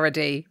was a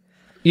parody.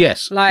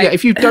 Yes.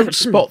 If you don't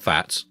spot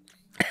that,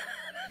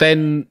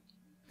 then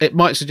it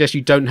might suggest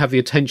you don't have the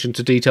attention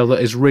to detail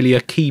that is really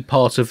a key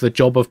part of the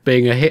job of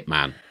being a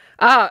hitman.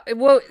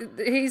 Well,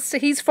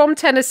 he's from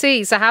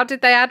Tennessee, so how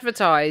did they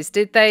advertise?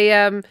 Did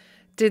they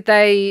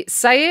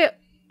say it,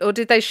 or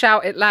did they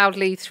shout it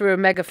loudly through a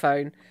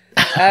megaphone?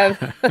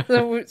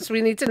 So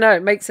we need to know.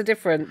 It makes a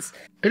difference.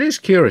 It is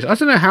curious. I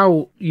don't know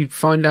how you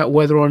find out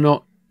whether or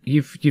not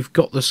you've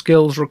got the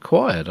skills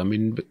required. I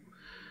mean,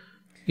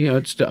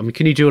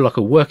 can you do like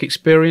a work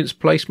experience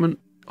placement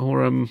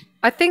or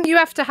I think you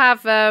have to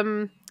have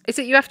you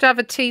have to have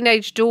a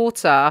teenage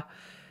daughter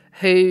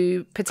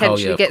who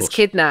potentially gets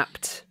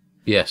kidnapped.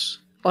 Yes.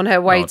 On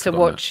her way to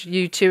watch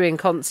U2 in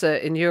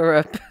concert in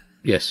Europe.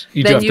 Yes.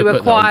 Then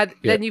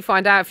you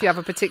find out if you have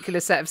a particular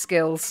set of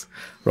skills.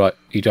 Right.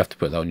 You'd have to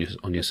put that on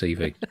your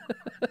CV.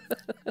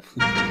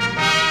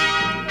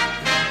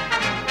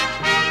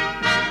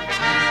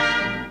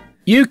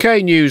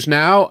 UK news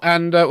now,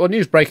 and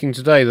news breaking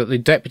today that the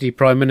Deputy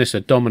Prime Minister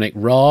Dominic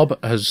Raab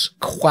has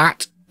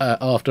quat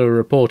after a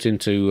report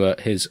into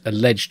his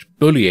alleged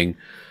bullying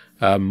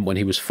when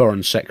he was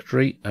Foreign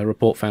Secretary. A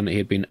report found that he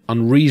had been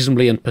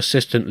unreasonably and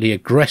persistently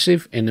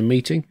aggressive in the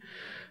meeting,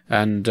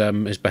 and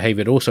his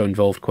behaviour also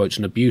involved, quotes,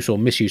 an abuse or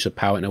misuse of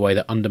power in a way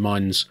that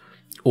undermines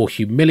or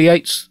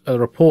humiliates. A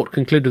report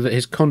concluded that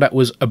his conduct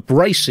was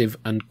abrasive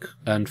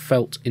and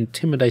felt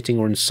intimidating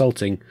or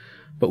insulting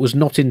but was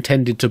not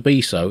intended to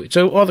be so. It's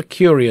a rather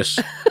curious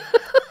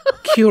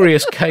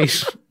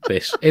case,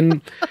 this,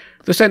 in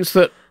the sense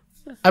that,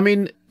 I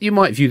mean, you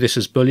might view this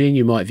as bullying,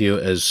 you might view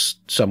it as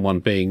someone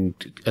being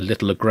a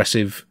little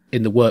aggressive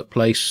in the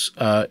workplace,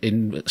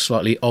 in a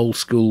slightly old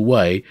school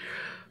way.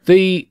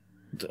 The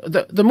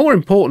more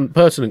important,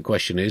 pertinent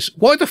question is,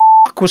 why the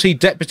fuck was he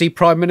Deputy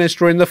Prime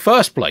Minister in the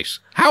first place?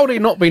 How had he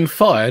not been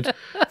fired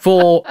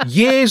for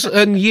years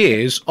and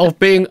years of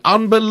being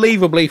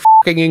unbelievably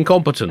fucking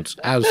incompetent,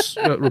 as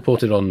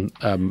reported on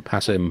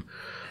Passim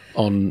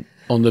on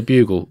the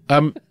Bugle?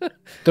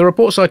 The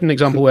report cited an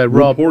example where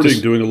Raab...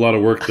 doing a lot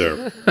of work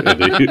there,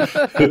 Andy.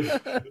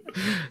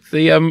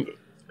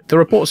 The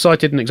report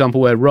cited an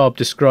example where Raab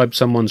described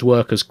someone's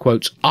work as,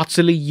 quote,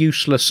 utterly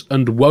useless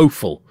and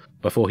woeful,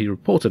 before he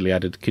reportedly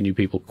added, can you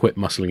people quit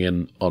muscling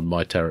in on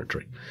my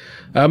territory?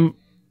 I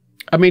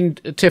mean,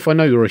 Tiff, I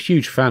know you're a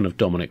huge fan of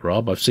Dominic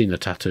Raab. I've seen the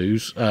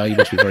tattoos. You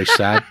must be very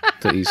sad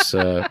that he's...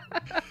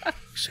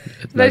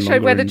 no show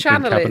where the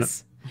channel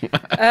is.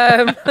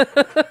 Can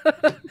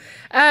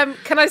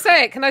I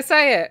say it? Can I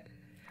say it?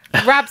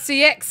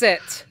 Rabsy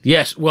exit.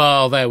 Yes,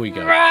 well, there we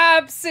go.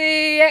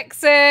 Rabsy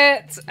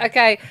exit.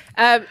 Okay.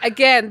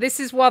 Again, this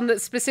is one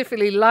that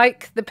specifically,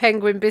 like the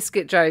penguin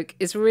biscuit joke,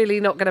 is really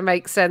not going to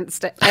make sense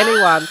to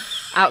anyone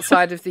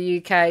outside of the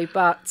UK.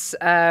 But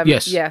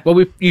yes, yeah.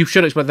 Well, you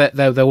should expect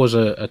that there was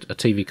a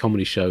TV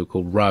comedy show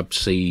called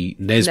Rabsy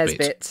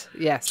Nesbitt.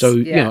 Yes. So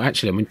you know,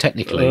 actually, I mean,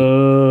 technically,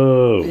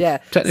 yeah.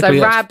 Technically,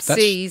 so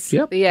Rabsy's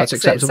the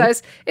exit. So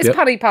it's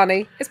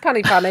punny. It's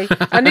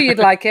punny. I knew you'd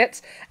like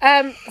it.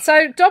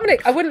 So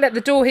Dominic, I wouldn't let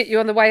the door hit you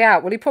on the way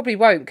out. Well, he probably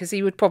won't, because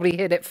he would probably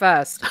hit it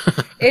first.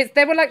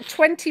 There were like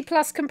 20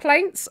 plus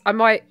complaints.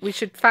 We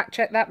should fact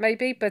check that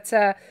maybe. But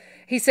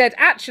he said,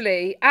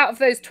 actually, out of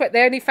those 20,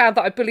 they only found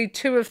that I bullied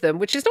 2 of them,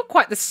 which is not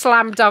quite the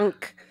slam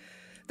dunk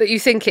that you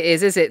think it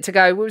is it? To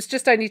go, well, it was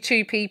just only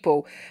 2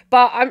 people.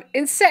 But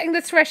in setting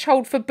the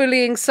threshold for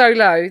bullying so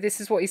low,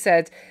 this is what he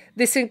said,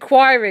 this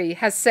inquiry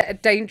has set a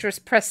dangerous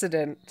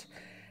precedent.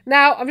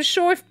 Now, I'm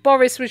sure if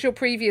Boris was your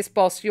previous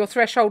boss, your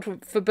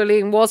threshold for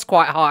bullying was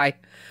quite high.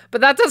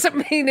 But that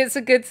doesn't mean it's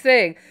a good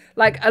thing.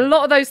 Like, a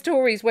lot of those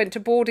Tories went to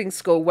boarding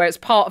school where it's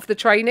part of the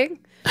training.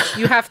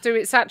 You have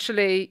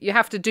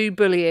to do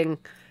bullying.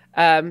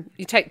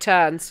 You take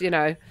turns, you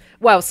know.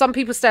 Well, some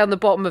people stay on the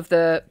bottom of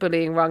the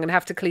bullying rung and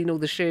have to clean all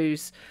the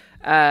shoes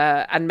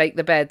and make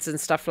the beds and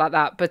stuff like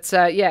that. But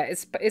yeah,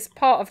 it's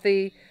part of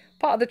the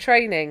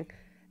training.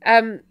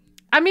 I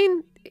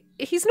mean,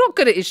 he's not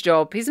good at his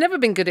job. He's never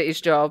been good at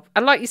his job.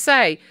 And like you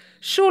say,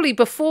 surely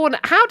before,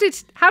 how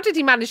did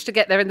he manage to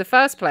get there in the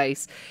first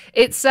place?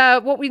 It's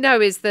what we know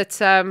is that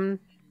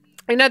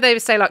I know they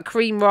would say like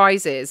cream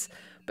rises,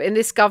 but in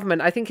this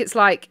government, I think it's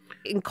like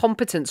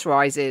incompetence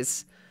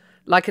rises,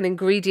 like an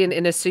ingredient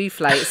in a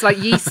souffle. It's like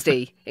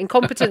yeasty.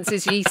 Incompetence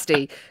is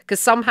yeasty, because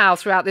somehow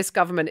throughout this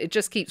government, it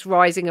just keeps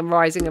rising and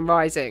rising and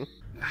rising.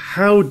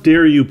 How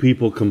dare you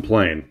people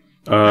complain?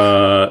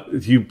 Spoiled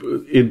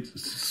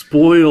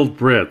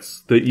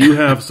Brits, that you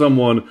have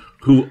someone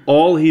who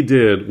all he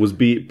did was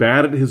be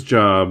bad at his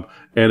job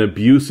and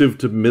abusive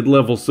to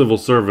mid-level civil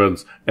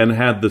servants and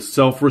had the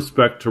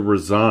self-respect to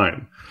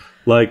resign.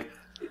 Like,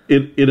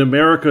 in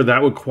America,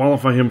 that would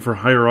qualify him for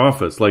higher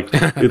office. Like,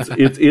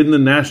 it's in the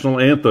national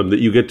anthem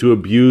that you get to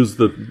abuse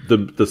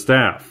the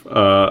staff.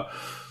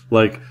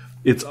 Like,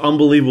 it's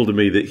unbelievable to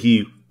me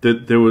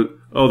that there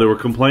were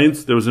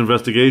complaints, there was an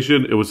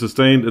investigation, it was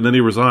sustained, and then he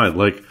resigned.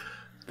 Like,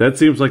 that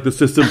seems like the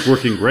system's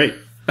working great.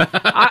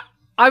 I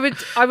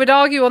would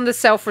argue on the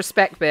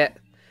self-respect bit,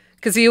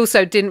 because he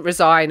also didn't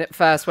resign at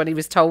first when he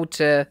was told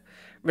to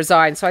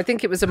resign. So I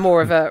think it was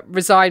more of a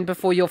resign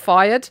before you're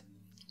fired.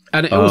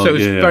 And it also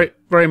was very,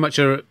 very much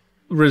a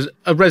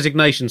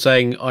resignation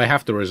saying, I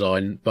have to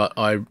resign, but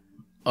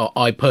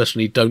I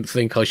personally don't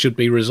think I should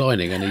be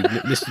resigning. And he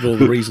listed all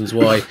the reasons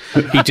why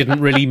he didn't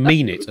really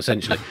mean it,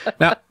 essentially.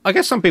 Now, I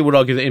guess some people would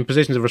argue that in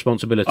positions of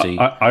responsibility...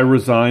 I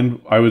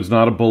resign. I was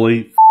not a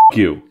bully.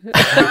 You.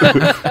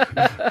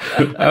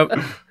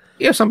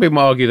 Yeah, some people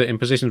argue that in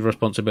positions of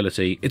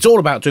responsibility, it's all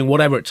about doing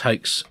whatever it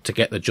takes to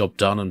get the job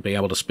done and be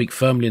able to speak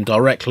firmly and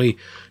directly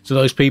to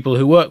those people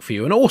who work for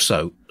you. And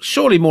also,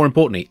 surely more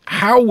importantly,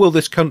 how will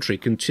this country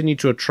continue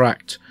to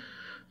attract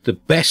the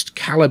best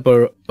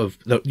caliber of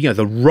the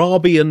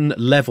Raabian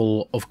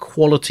level of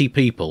quality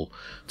people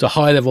to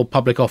high level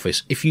public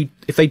office if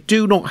they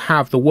do not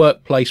have the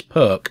workplace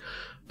perk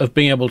of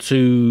being able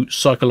to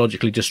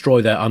psychologically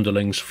destroy their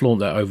underlings, flaunt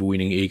their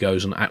overweening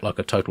egos, and act like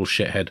a total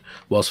shithead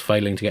whilst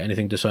failing to get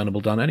anything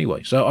discernible done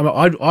anyway. So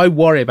I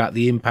worry about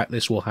the impact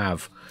this will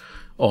have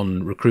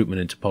on recruitment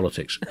into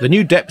politics. The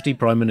new Deputy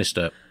Prime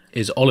Minister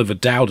is Oliver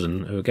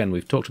Dowden, who, again,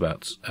 we've talked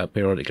about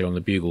periodically on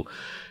the Bugle.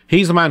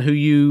 He's the man who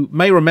you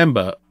may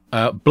remember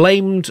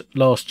blamed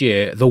last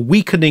year the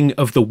weakening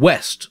of the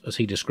West, as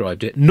he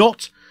described it,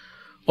 not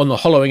on the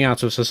hollowing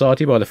out of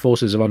society by the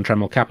forces of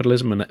untrammeled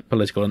capitalism and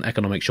political and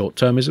economic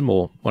short-termism,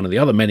 or one of the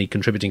other many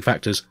contributing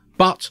factors,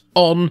 but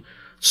on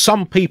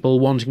some people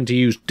wanting to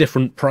use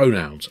different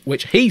pronouns,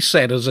 which he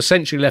said has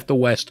essentially left the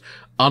West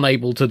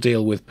unable to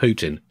deal with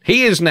Putin.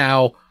 He is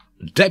now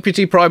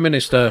Deputy Prime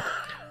Minister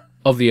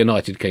of the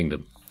United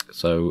Kingdom.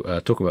 So,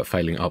 talking about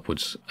failing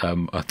upwards,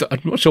 I'm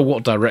not sure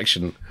what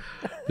direction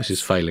this is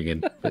failing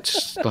in.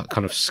 It's like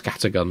kind of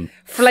scattergun.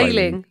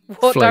 Flailing.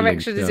 What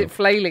direction is it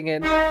flailing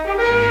in?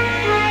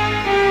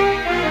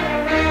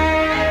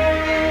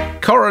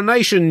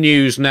 Coronation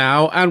news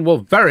now, and well,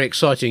 very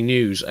exciting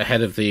news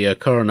ahead of the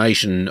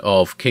coronation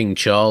of King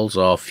Charles,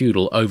 our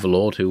feudal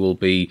overlord, who will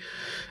be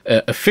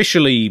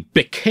officially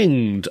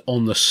bekinged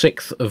on the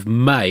 6th of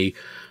May.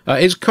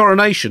 His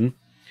coronation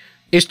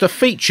is to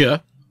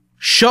feature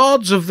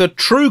shards of the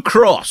True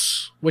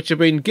Cross, which have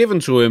been given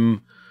to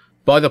him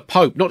by the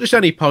Pope. Not just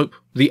any Pope,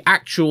 the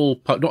actual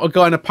Pope, not a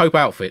guy in a Pope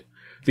outfit.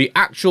 The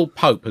actual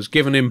Pope has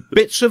given him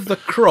bits of the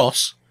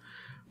cross,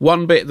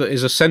 one bit that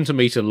is 1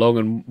 centimetre long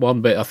and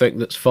one bit, I think,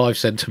 that's 5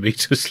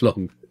 centimetres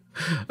long,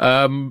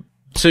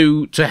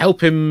 to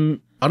help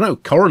him, I don't know,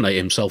 coronate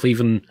himself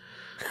even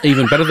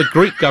better. The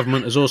Greek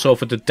government has also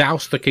offered to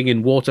douse the king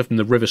in water from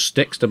the river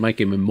Styx to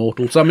make him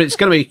immortal. So, I mean, it's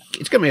going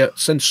to be a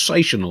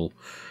sensational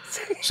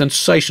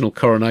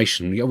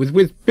coronation,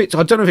 with bits.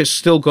 I don't know if it's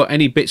still got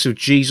any bits of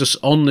Jesus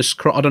on this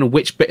cross. I don't know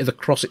which bit of the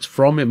cross it's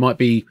from. It might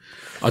be,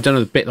 I don't know,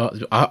 the bit.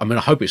 I mean,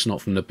 I hope it's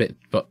not from the bit,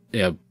 but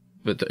yeah,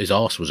 but his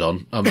arse was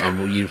on.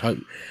 You'd hope.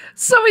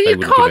 Sorry, you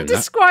can't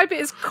describe it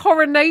as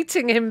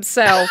coronating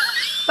himself.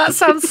 That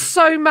sounds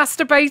so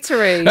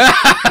masturbatory.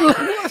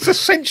 That's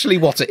essentially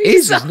what it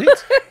is, isn't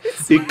it?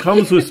 It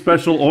comes with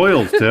special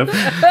oils, Tiff.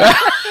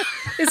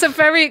 It's a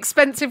very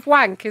expensive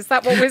wank. Is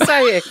that what we're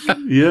saying?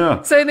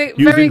 Yeah. So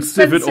using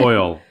civet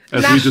oil,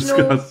 as we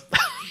discussed.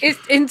 It's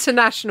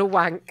international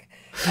wank.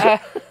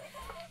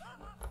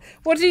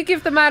 What do you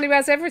give the man who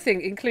has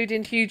everything,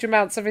 including huge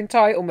amounts of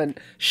entitlement?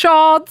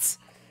 Shards.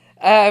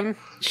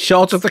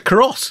 Shards of the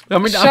cross. I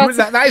mean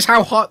that is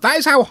how high. That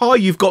is how high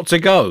you've got to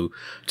go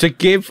to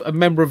give a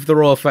member of the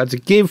royal family, to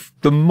give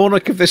the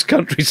monarch of this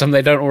country something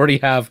they don't already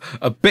have,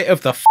 a bit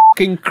of the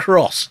fucking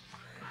cross.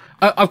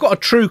 I've got a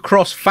True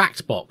Cross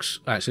fact box,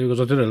 actually, because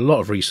I did a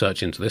lot of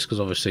research into this, because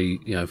obviously,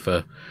 you know,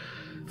 for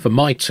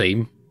my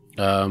team,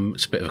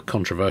 it's a bit of a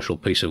controversial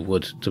piece of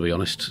wood, to be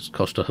honest. It's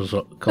cost us a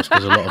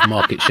lot of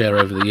market share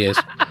over the years.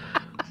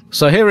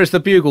 So here is the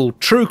Bugle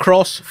True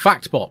Cross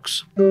fact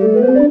box.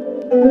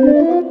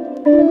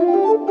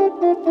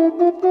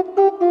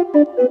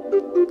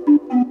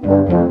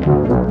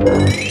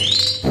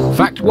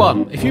 Fact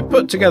 1. If you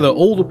put together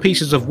all the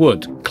pieces of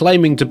wood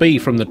claiming to be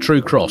from the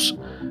True Cross,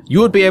 you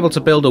would be able to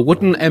build a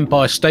wooden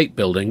Empire State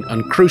Building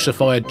and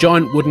crucify a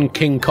giant wooden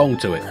King Kong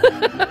to it.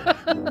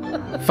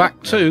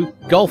 Fact 2.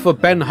 Golfer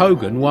Ben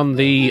Hogan won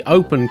the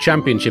Open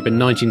Championship in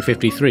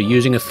 1953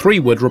 using a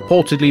 3-wood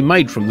reportedly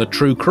made from the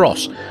True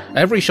Cross.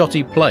 Every shot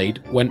he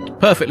played went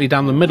perfectly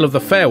down the middle of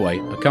the fairway,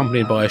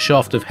 accompanied by a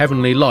shaft of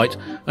heavenly light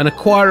and a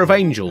choir of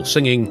angels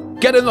singing,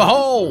 "Get in the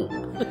hole!"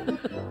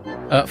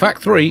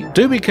 Fact 3.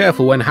 Do be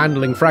careful when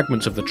handling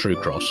fragments of the True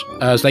Cross,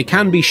 as they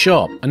can be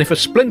sharp, and if a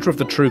splinter of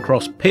the True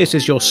Cross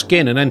pierces your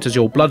skin and enters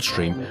your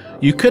bloodstream,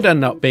 you could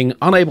end up being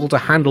unable to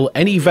handle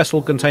any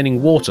vessel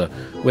containing water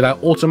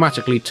without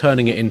automatically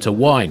turning it into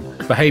wine,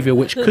 behaviour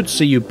which could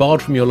see you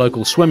barred from your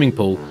local swimming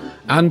pool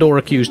and or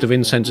accused of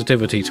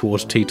insensitivity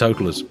towards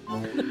teetotalers.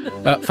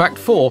 Fact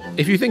 4.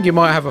 If you think you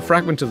might have a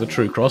fragment of the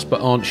True Cross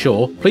but aren't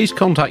sure, please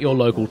contact your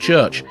local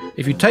church.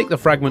 If you take the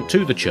fragment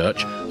to the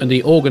church and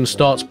the organ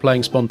starts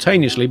playing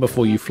spontaneously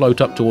before you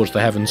float up towards the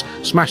heavens,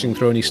 smashing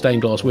through any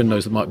stained glass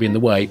windows that might be in the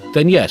way,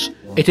 then yes,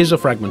 it is a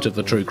fragment of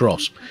the True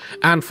Cross.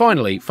 And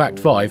finally, fact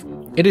 5.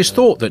 It is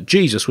thought that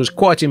Jesus was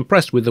quite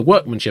impressed with the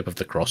workmanship of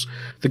the cross.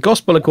 The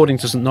Gospel according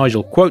to St.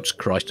 Nigel quotes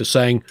Christ as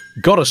saying,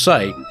 "Gotta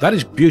say, that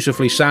is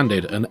beautifully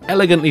sanded and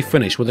elegantly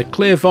finished with a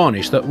clear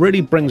varnish that really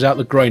brings out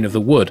the grain of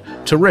the wood.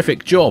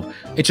 Terrific job.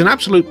 It's an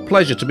absolute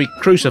pleasure to be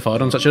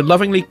crucified on such a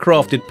lovingly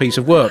crafted piece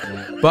of work.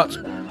 But,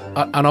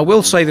 and I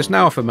will say this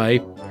now if I may,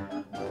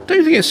 don't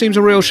you think it seems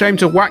a real shame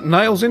to whack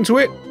nails into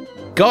it?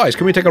 Guys,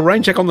 can we take a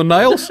rain check on the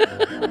nails?"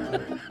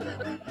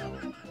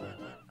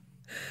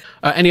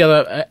 Any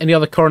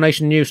other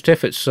coronation news,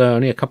 Tiff? It's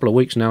only a couple of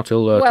weeks now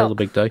till the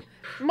big day.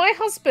 My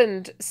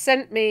husband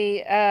sent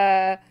me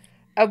a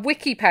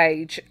wiki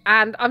page,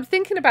 and I'm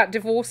thinking about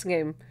divorcing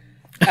him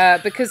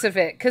because of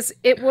it. Because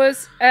it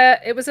was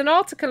an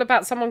article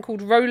about someone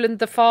called Roland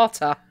the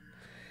Farter.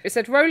 It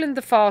said Roland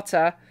the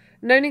Farter,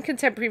 known in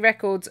contemporary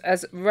records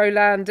as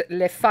Roland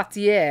le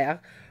Fatière,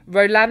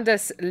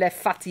 Rolandus le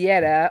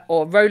Fatière,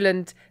 or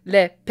Roland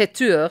le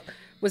Péteur,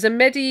 was a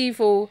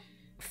medieval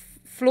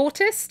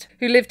flautist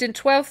who lived in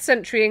 12th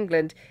century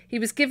England. He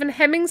was given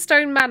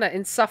Hemmingstone Manor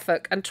in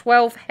Suffolk and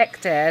 12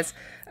 hectares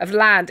of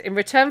land in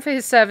return for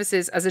his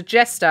services as a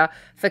jester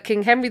for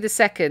King Henry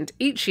II.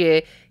 Each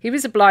year he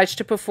was obliged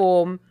to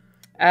perform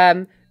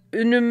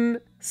unum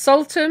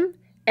saltum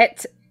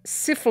et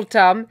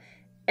siffletum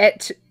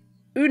et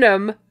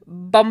unum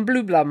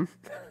bumblublum.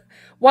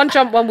 One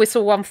jump, one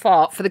whistle, one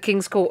fart for the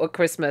King's Court at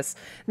Christmas.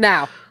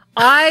 Now,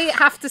 I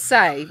have to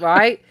say,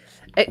 right,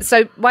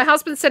 So my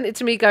husband sent it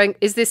to me going,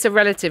 is this a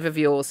relative of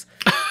yours?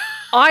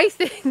 I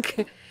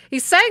think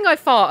he's saying I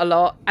fart a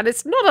lot, and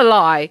it's not a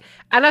lie.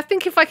 And I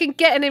think if I can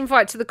get an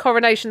invite to the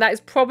coronation, that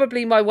is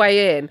probably my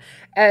way in.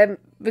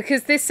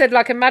 Because this said,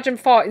 like, imagine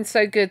farting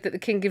so good that the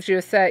king gives you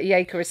a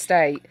 30-acre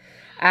estate.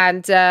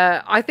 And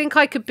I think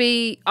I could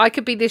be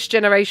this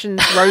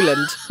generation's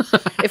Roland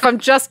if I'm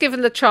just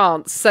given the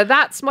chance. So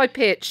that's my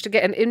pitch to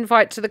get an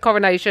invite to the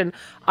coronation.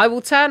 I will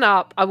turn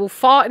up. I will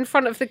fart in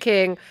front of the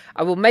king.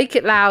 I will make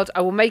it loud.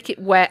 I will make it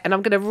wet. And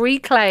I'm going to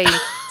reclaim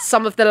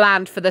some of the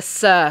land for the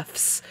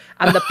serfs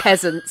and the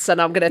peasants.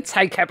 And I'm going to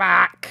take it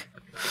back.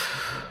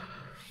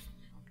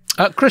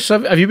 Chris,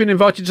 have you been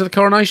invited to the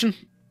coronation?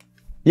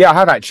 Yeah, I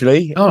have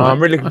actually. Oh, I'm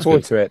really looking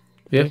forward to it.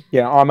 Yeah.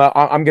 Yeah,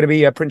 I'm going to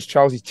be Prince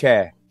Charles's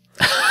chair.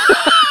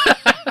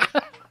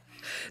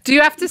 Do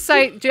you have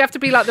to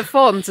be like the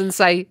Fonz and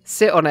say,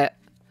 sit on it?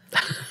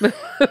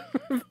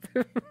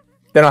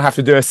 Then I'll have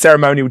to do a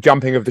ceremonial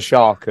jumping of the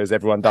shark, as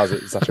everyone does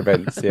at such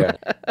events, yeah.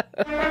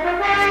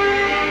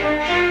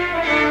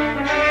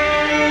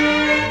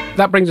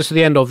 That brings us to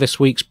the end of this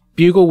week's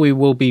Bugle. We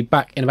will be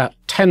back in about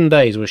 10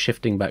 days. We're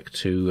shifting back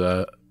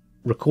to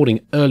recording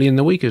early in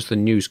the week, as the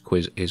news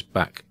quiz is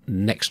back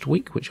next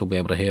week, which you'll be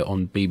able to hear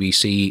on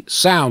BBC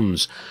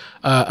Sounds.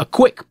 A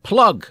quick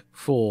plug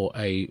for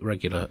a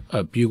regular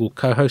Bugle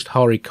co-host.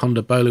 Hari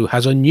Kondabolu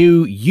has a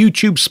new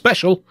YouTube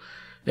special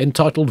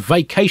entitled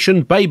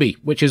Vacation Baby,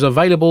 which is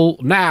available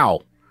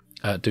now.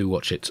 Do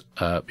watch it,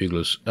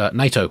 Buglers.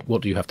 Nato,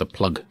 what do you have to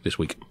plug this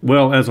week?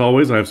 Well, as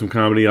always, I have some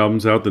comedy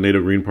albums out. The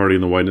Nato Green Party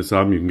and the Whiteness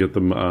album. You can get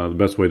them. The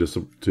best way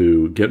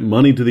to get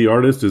money to the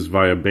artist is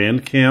via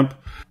Bandcamp.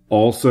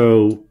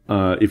 Also,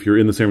 if you're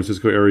in the San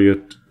Francisco area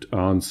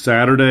on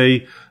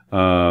Saturday,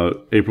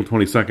 April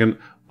 22nd,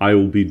 I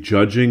will be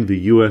judging the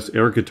U.S.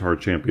 Air Guitar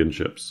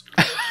Championships.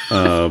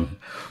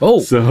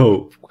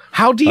 So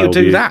how do you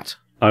do that?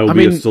 I will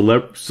be a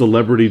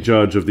celebrity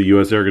judge of the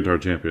U.S. Air Guitar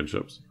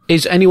Championships.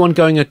 Is anyone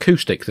going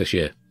acoustic this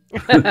year?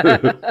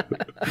 I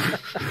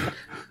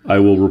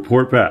will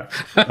report back.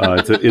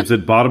 It's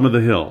at bottom of the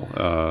hill.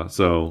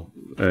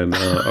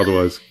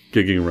 Otherwise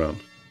gigging around.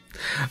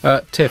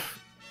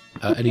 Tiff,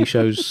 any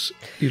shows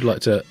you'd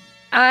like to?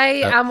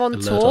 I am on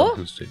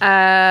tour,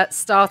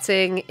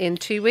 starting in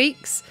 2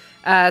 weeks.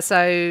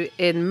 So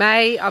in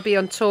May, I'll be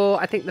on tour.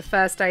 I think the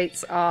first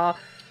dates are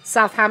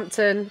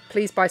Southampton.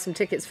 Please buy some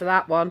tickets for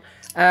that one.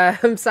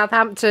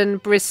 Southampton,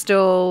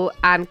 Bristol,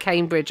 and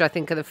Cambridge, I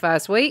think, are the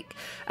first week.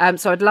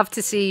 So I'd love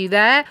to see you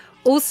there.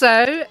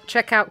 Also,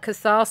 check out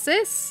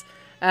Catharsis,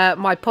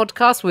 my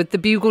podcast with the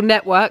Bugle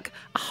Network.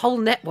 A whole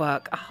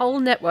network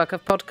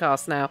of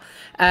podcasts now.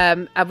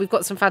 And we've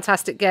got some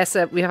fantastic guests.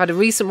 We have had a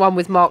recent one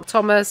with Mark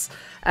Thomas.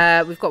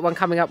 We've got one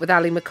coming up with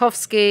Ali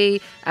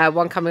Makovsky,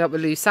 one coming up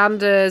with Lou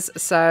Sanders.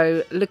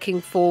 So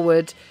looking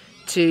forward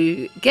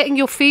to getting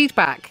your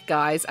feedback,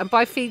 guys. And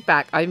by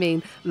feedback, I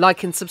mean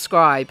like and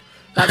subscribe.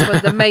 That's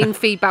what the main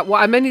feedback.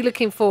 What I'm only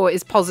looking for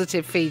is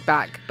positive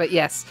feedback. But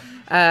yes,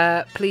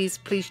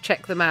 please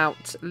check them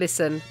out.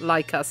 Listen,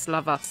 like us,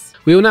 love us.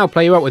 We will now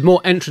play you out with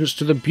more entrants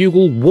to the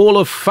Bugle Wall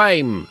of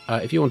Fame.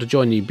 If you want to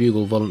join the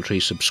Bugle voluntary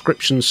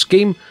subscription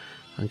scheme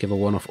and give a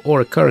one-off or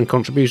recurring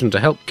contribution to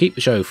help keep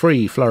the show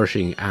free,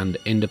 flourishing and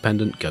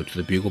independent, go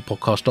to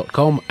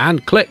thebuglepodcast.com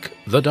and click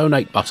the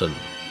donate button.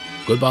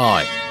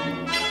 Goodbye.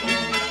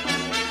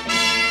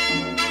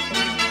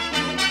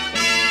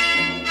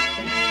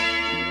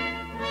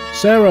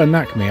 Sarah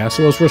Nachmias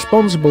was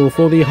responsible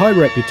for the high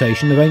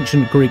reputation of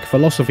ancient Greek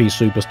philosophy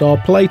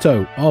superstar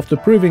Plato, after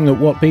proving that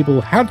what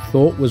people had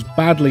thought was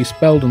badly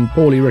spelled and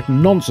poorly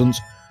written nonsense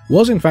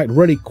was in fact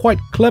really quite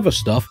clever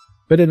stuff,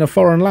 but in a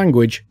foreign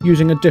language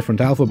using a different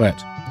alphabet.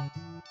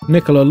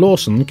 Nicola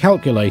Lawson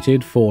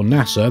calculated for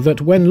NASA that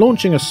when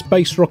launching a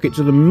space rocket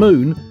to the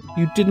moon,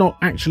 you did not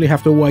actually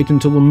have to wait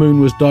until the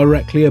moon was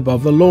directly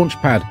above the launch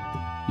pad.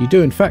 You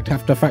do in fact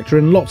have to factor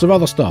in lots of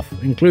other stuff,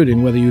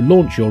 including whether you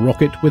launch your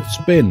rocket with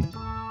spin.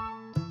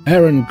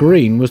 Aaron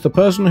Green was the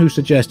person who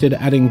suggested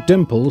adding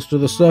dimples to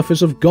the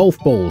surface of golf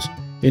balls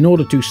in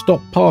order to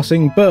stop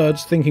passing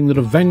birds thinking that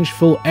a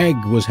vengeful egg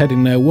was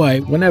heading their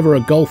way whenever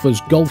a golfer's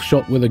golf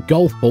shot with a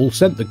golf ball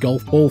sent the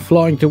golf ball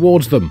flying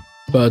towards them.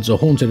 Birds are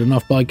haunted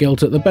enough by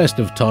guilt at the best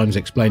of times,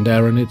 explained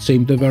Aaron. It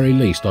seemed the very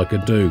least I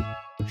could do.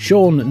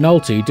 Sean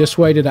Nolte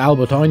dissuaded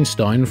Albert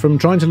Einstein from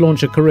trying to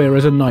launch a career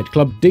as a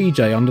nightclub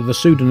DJ under the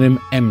pseudonym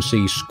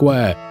MC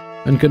Square,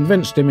 and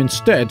convinced him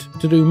instead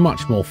to do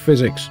much more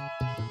physics.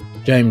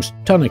 James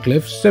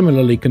Tunnicliffe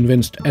similarly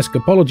convinced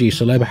escapology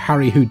celeb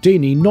Harry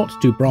Houdini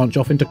not to branch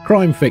off into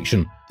crime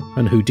fiction,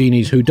 and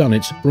Houdini's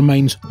whodunits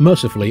remains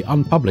mercifully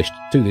unpublished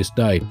to this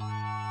day.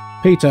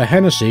 Peter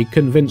Hennessy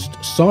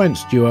convinced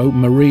science duo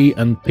Marie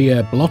and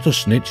Pierre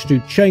Blottersnitch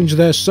to change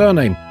their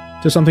surname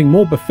to something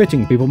more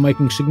befitting people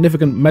making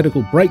significant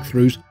medical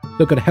breakthroughs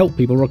that could help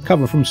people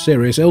recover from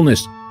serious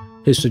illness.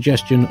 His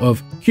suggestion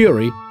of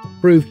Curie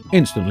proved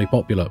instantly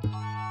popular.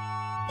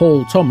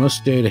 Paul Thomas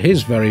did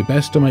his very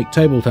best to make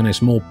table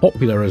tennis more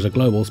popular as a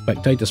global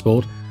spectator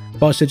sport,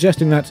 by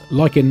suggesting that,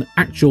 like in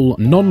actual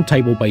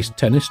non-table-based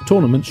tennis,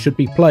 tournaments should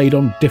be played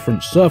on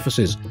different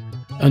surfaces.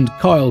 And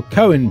Kyle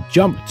Cohen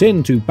jumped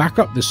in to back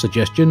up this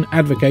suggestion,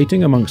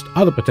 advocating, amongst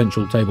other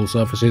potential table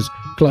surfaces,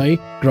 clay,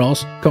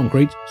 grass,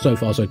 concrete, so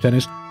far so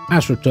tennis,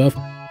 astroturf,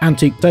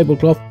 antique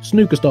tablecloth,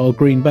 snooker-style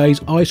green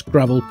baize, ice,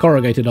 gravel,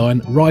 corrugated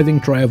iron, writhing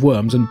tray of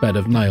worms and bed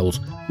of nails.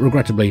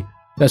 Regrettably,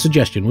 their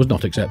suggestion was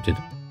not accepted.